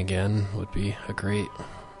 Fine Again, would be a great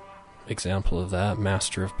example of that.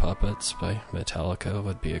 Master of Puppets by Metallica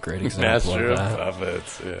would be a great example Master of that.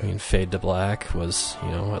 Puppets, yeah. Fade to Black was,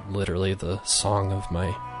 literally the song of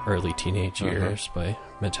my early teenage years by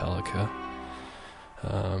Metallica.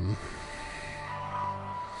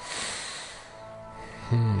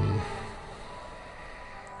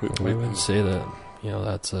 We would say that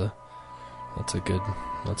that's a good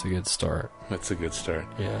start. That's a good start.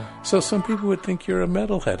 Yeah. So some people would think you're a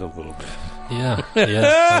metalhead a little bit. Yeah.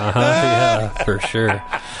 Yeah, for sure.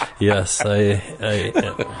 Yes, and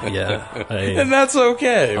that's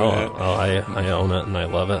okay. Man. I own it and I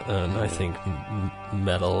love it, and I think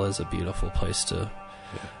metal is a beautiful place to,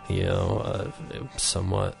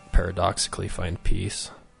 somewhat paradoxically find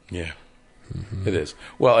peace. Yeah. Mm-hmm. It is.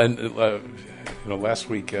 Well, and last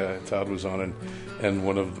week Todd was on, and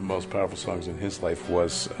one of the most powerful songs in his life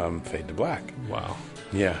was "Fade to Black." Wow.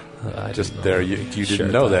 Yeah. Just there, you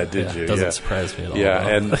didn't know that, did you? Doesn't surprise me at all. Yeah,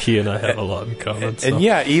 and he and I have a lot in common. And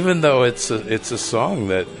even though it's a song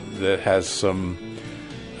that has some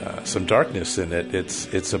darkness in it,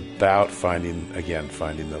 it's about finding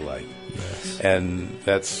the light. Yes. And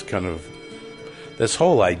that's kind of this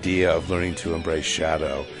whole idea of learning to embrace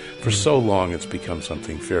shadow. For so long, it's become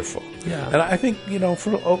something fearful. Yeah. And I think,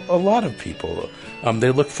 for a lot of people,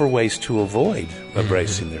 they look for ways to avoid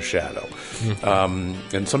embracing their shadow.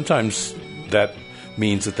 And sometimes that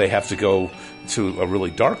means that they have to go to a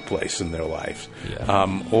really dark place in their life.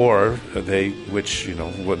 Yeah. Or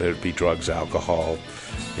whether it be drugs, alcohol,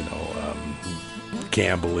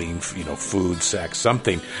 gambling, food, sex,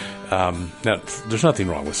 something. Now, there's nothing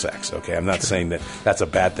wrong with sex, okay? I'm not saying that that's a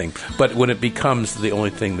bad thing. But when it becomes the only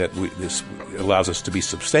thing that this allows us to be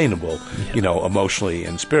sustainable, emotionally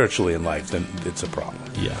and spiritually in life, then it's a problem.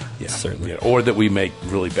 Yeah, certainly. Yeah. Or that we make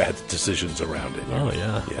really bad decisions around it. Oh,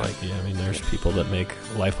 yeah. There's people that make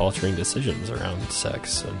life-altering decisions around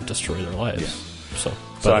sex and destroy their lives. Yeah.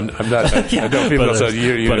 So I'm not. I don't feel but so.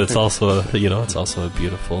 But it's also it's also a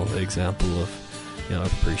beautiful example of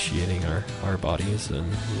appreciating our bodies and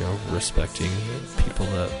respecting people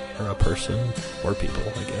that are a person or people,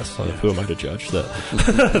 I guess. Who am I to judge that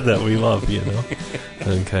that we love?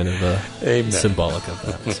 And kind of symbolic of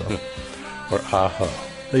that. So or aha.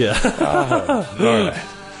 Yeah. Aha. All right.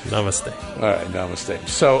 Namaste. All right. Namaste.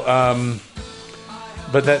 So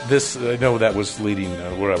but I know that was leading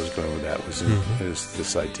where I was going with that was is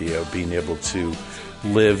this idea of being able to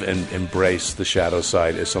live and embrace the shadow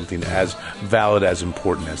side as something as valid, as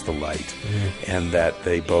important as the light, and that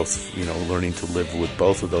they both, learning to live with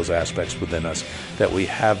both of those aspects within us, that we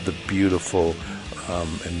have the beautiful,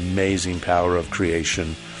 amazing power of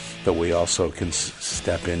creation, but we also can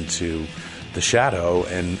step into the shadow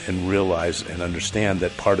and realize and understand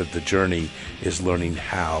that part of the journey is learning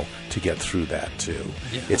how to get through that too.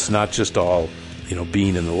 Yeah. It's not just all,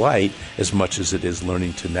 being in the light as much as it is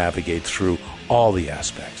learning to navigate through all the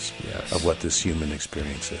aspects of what this human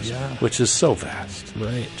experience is, which is so vast.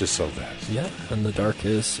 Right. Just so vast. Yeah, and the dark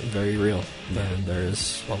is very real. And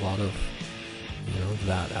there's a lot of,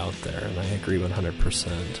 that out there. And I agree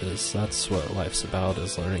 100%. That's what life's about,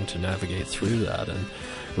 is learning to navigate through that and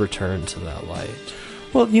return to that light.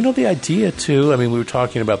 Well, the idea, too, we were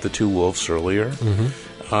talking about the two wolves earlier.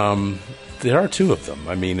 There are two of them.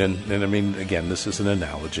 And again, this is an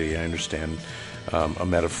analogy. I understand a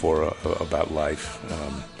metaphor about life.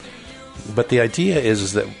 But the idea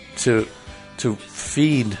is that to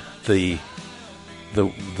feed the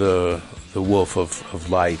wolf of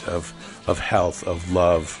light, of health, of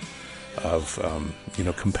love, of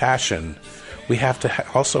compassion, we have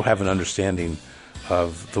to also have an understanding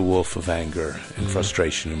of the wolf of anger and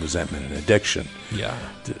frustration and resentment and addiction. Yeah.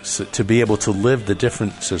 To be able to live the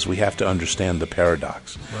differences, we have to understand the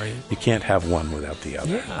paradox. Right. You can't have one without the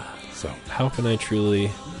other. Yeah. So how can I truly,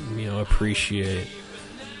 appreciate,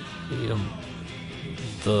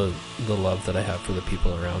 the love that I have for the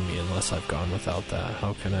people around me unless I've gone without that?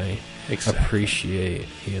 How can I appreciate,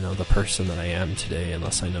 the person that I am today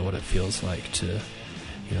unless I know what it feels like to,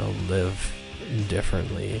 live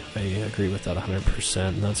differently? I agree with that 100%,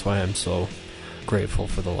 and that's why I'm so grateful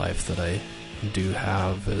for the life that I do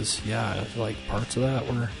have. Is parts of that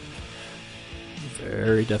were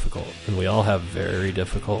very difficult, and we all have very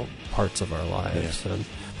difficult parts of our lives,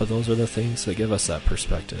 but those are the things that give us that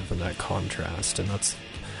perspective and that contrast, and that's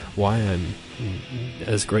why I'm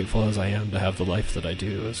as grateful as I am to have the life that I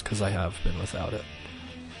do, is because I have been without it.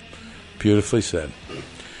 Beautifully said.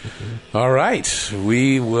 All right,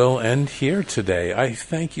 we will end here today. I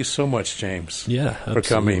thank you so much, James, for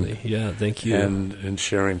coming. Yeah, thank you. And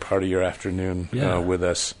sharing part of your afternoon with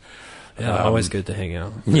us. Yeah, always good to hang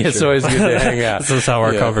out. It's always good to hang out. This is how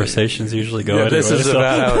our conversations usually go. This is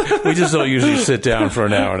about how we just don't usually sit down for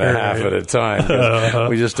an hour and a half at a time.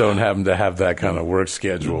 We just don't happen to have that kind of work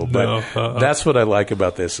schedule. But that's what I like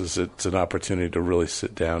about this, is it's an opportunity to really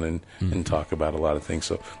sit down and talk about a lot of things.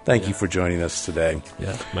 So thank you for joining us today.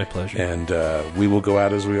 Yeah, my pleasure. And we will go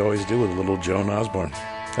out as we always do with a little Joan Osborne.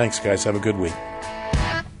 Thanks, guys. Have a good week.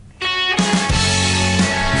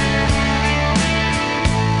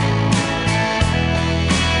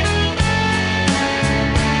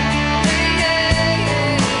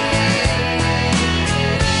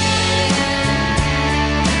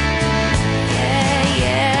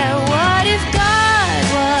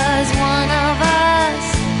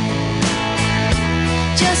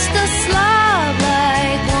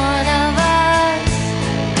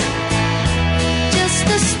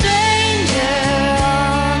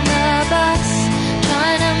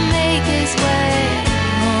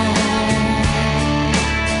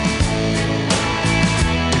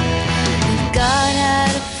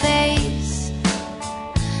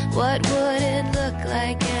 What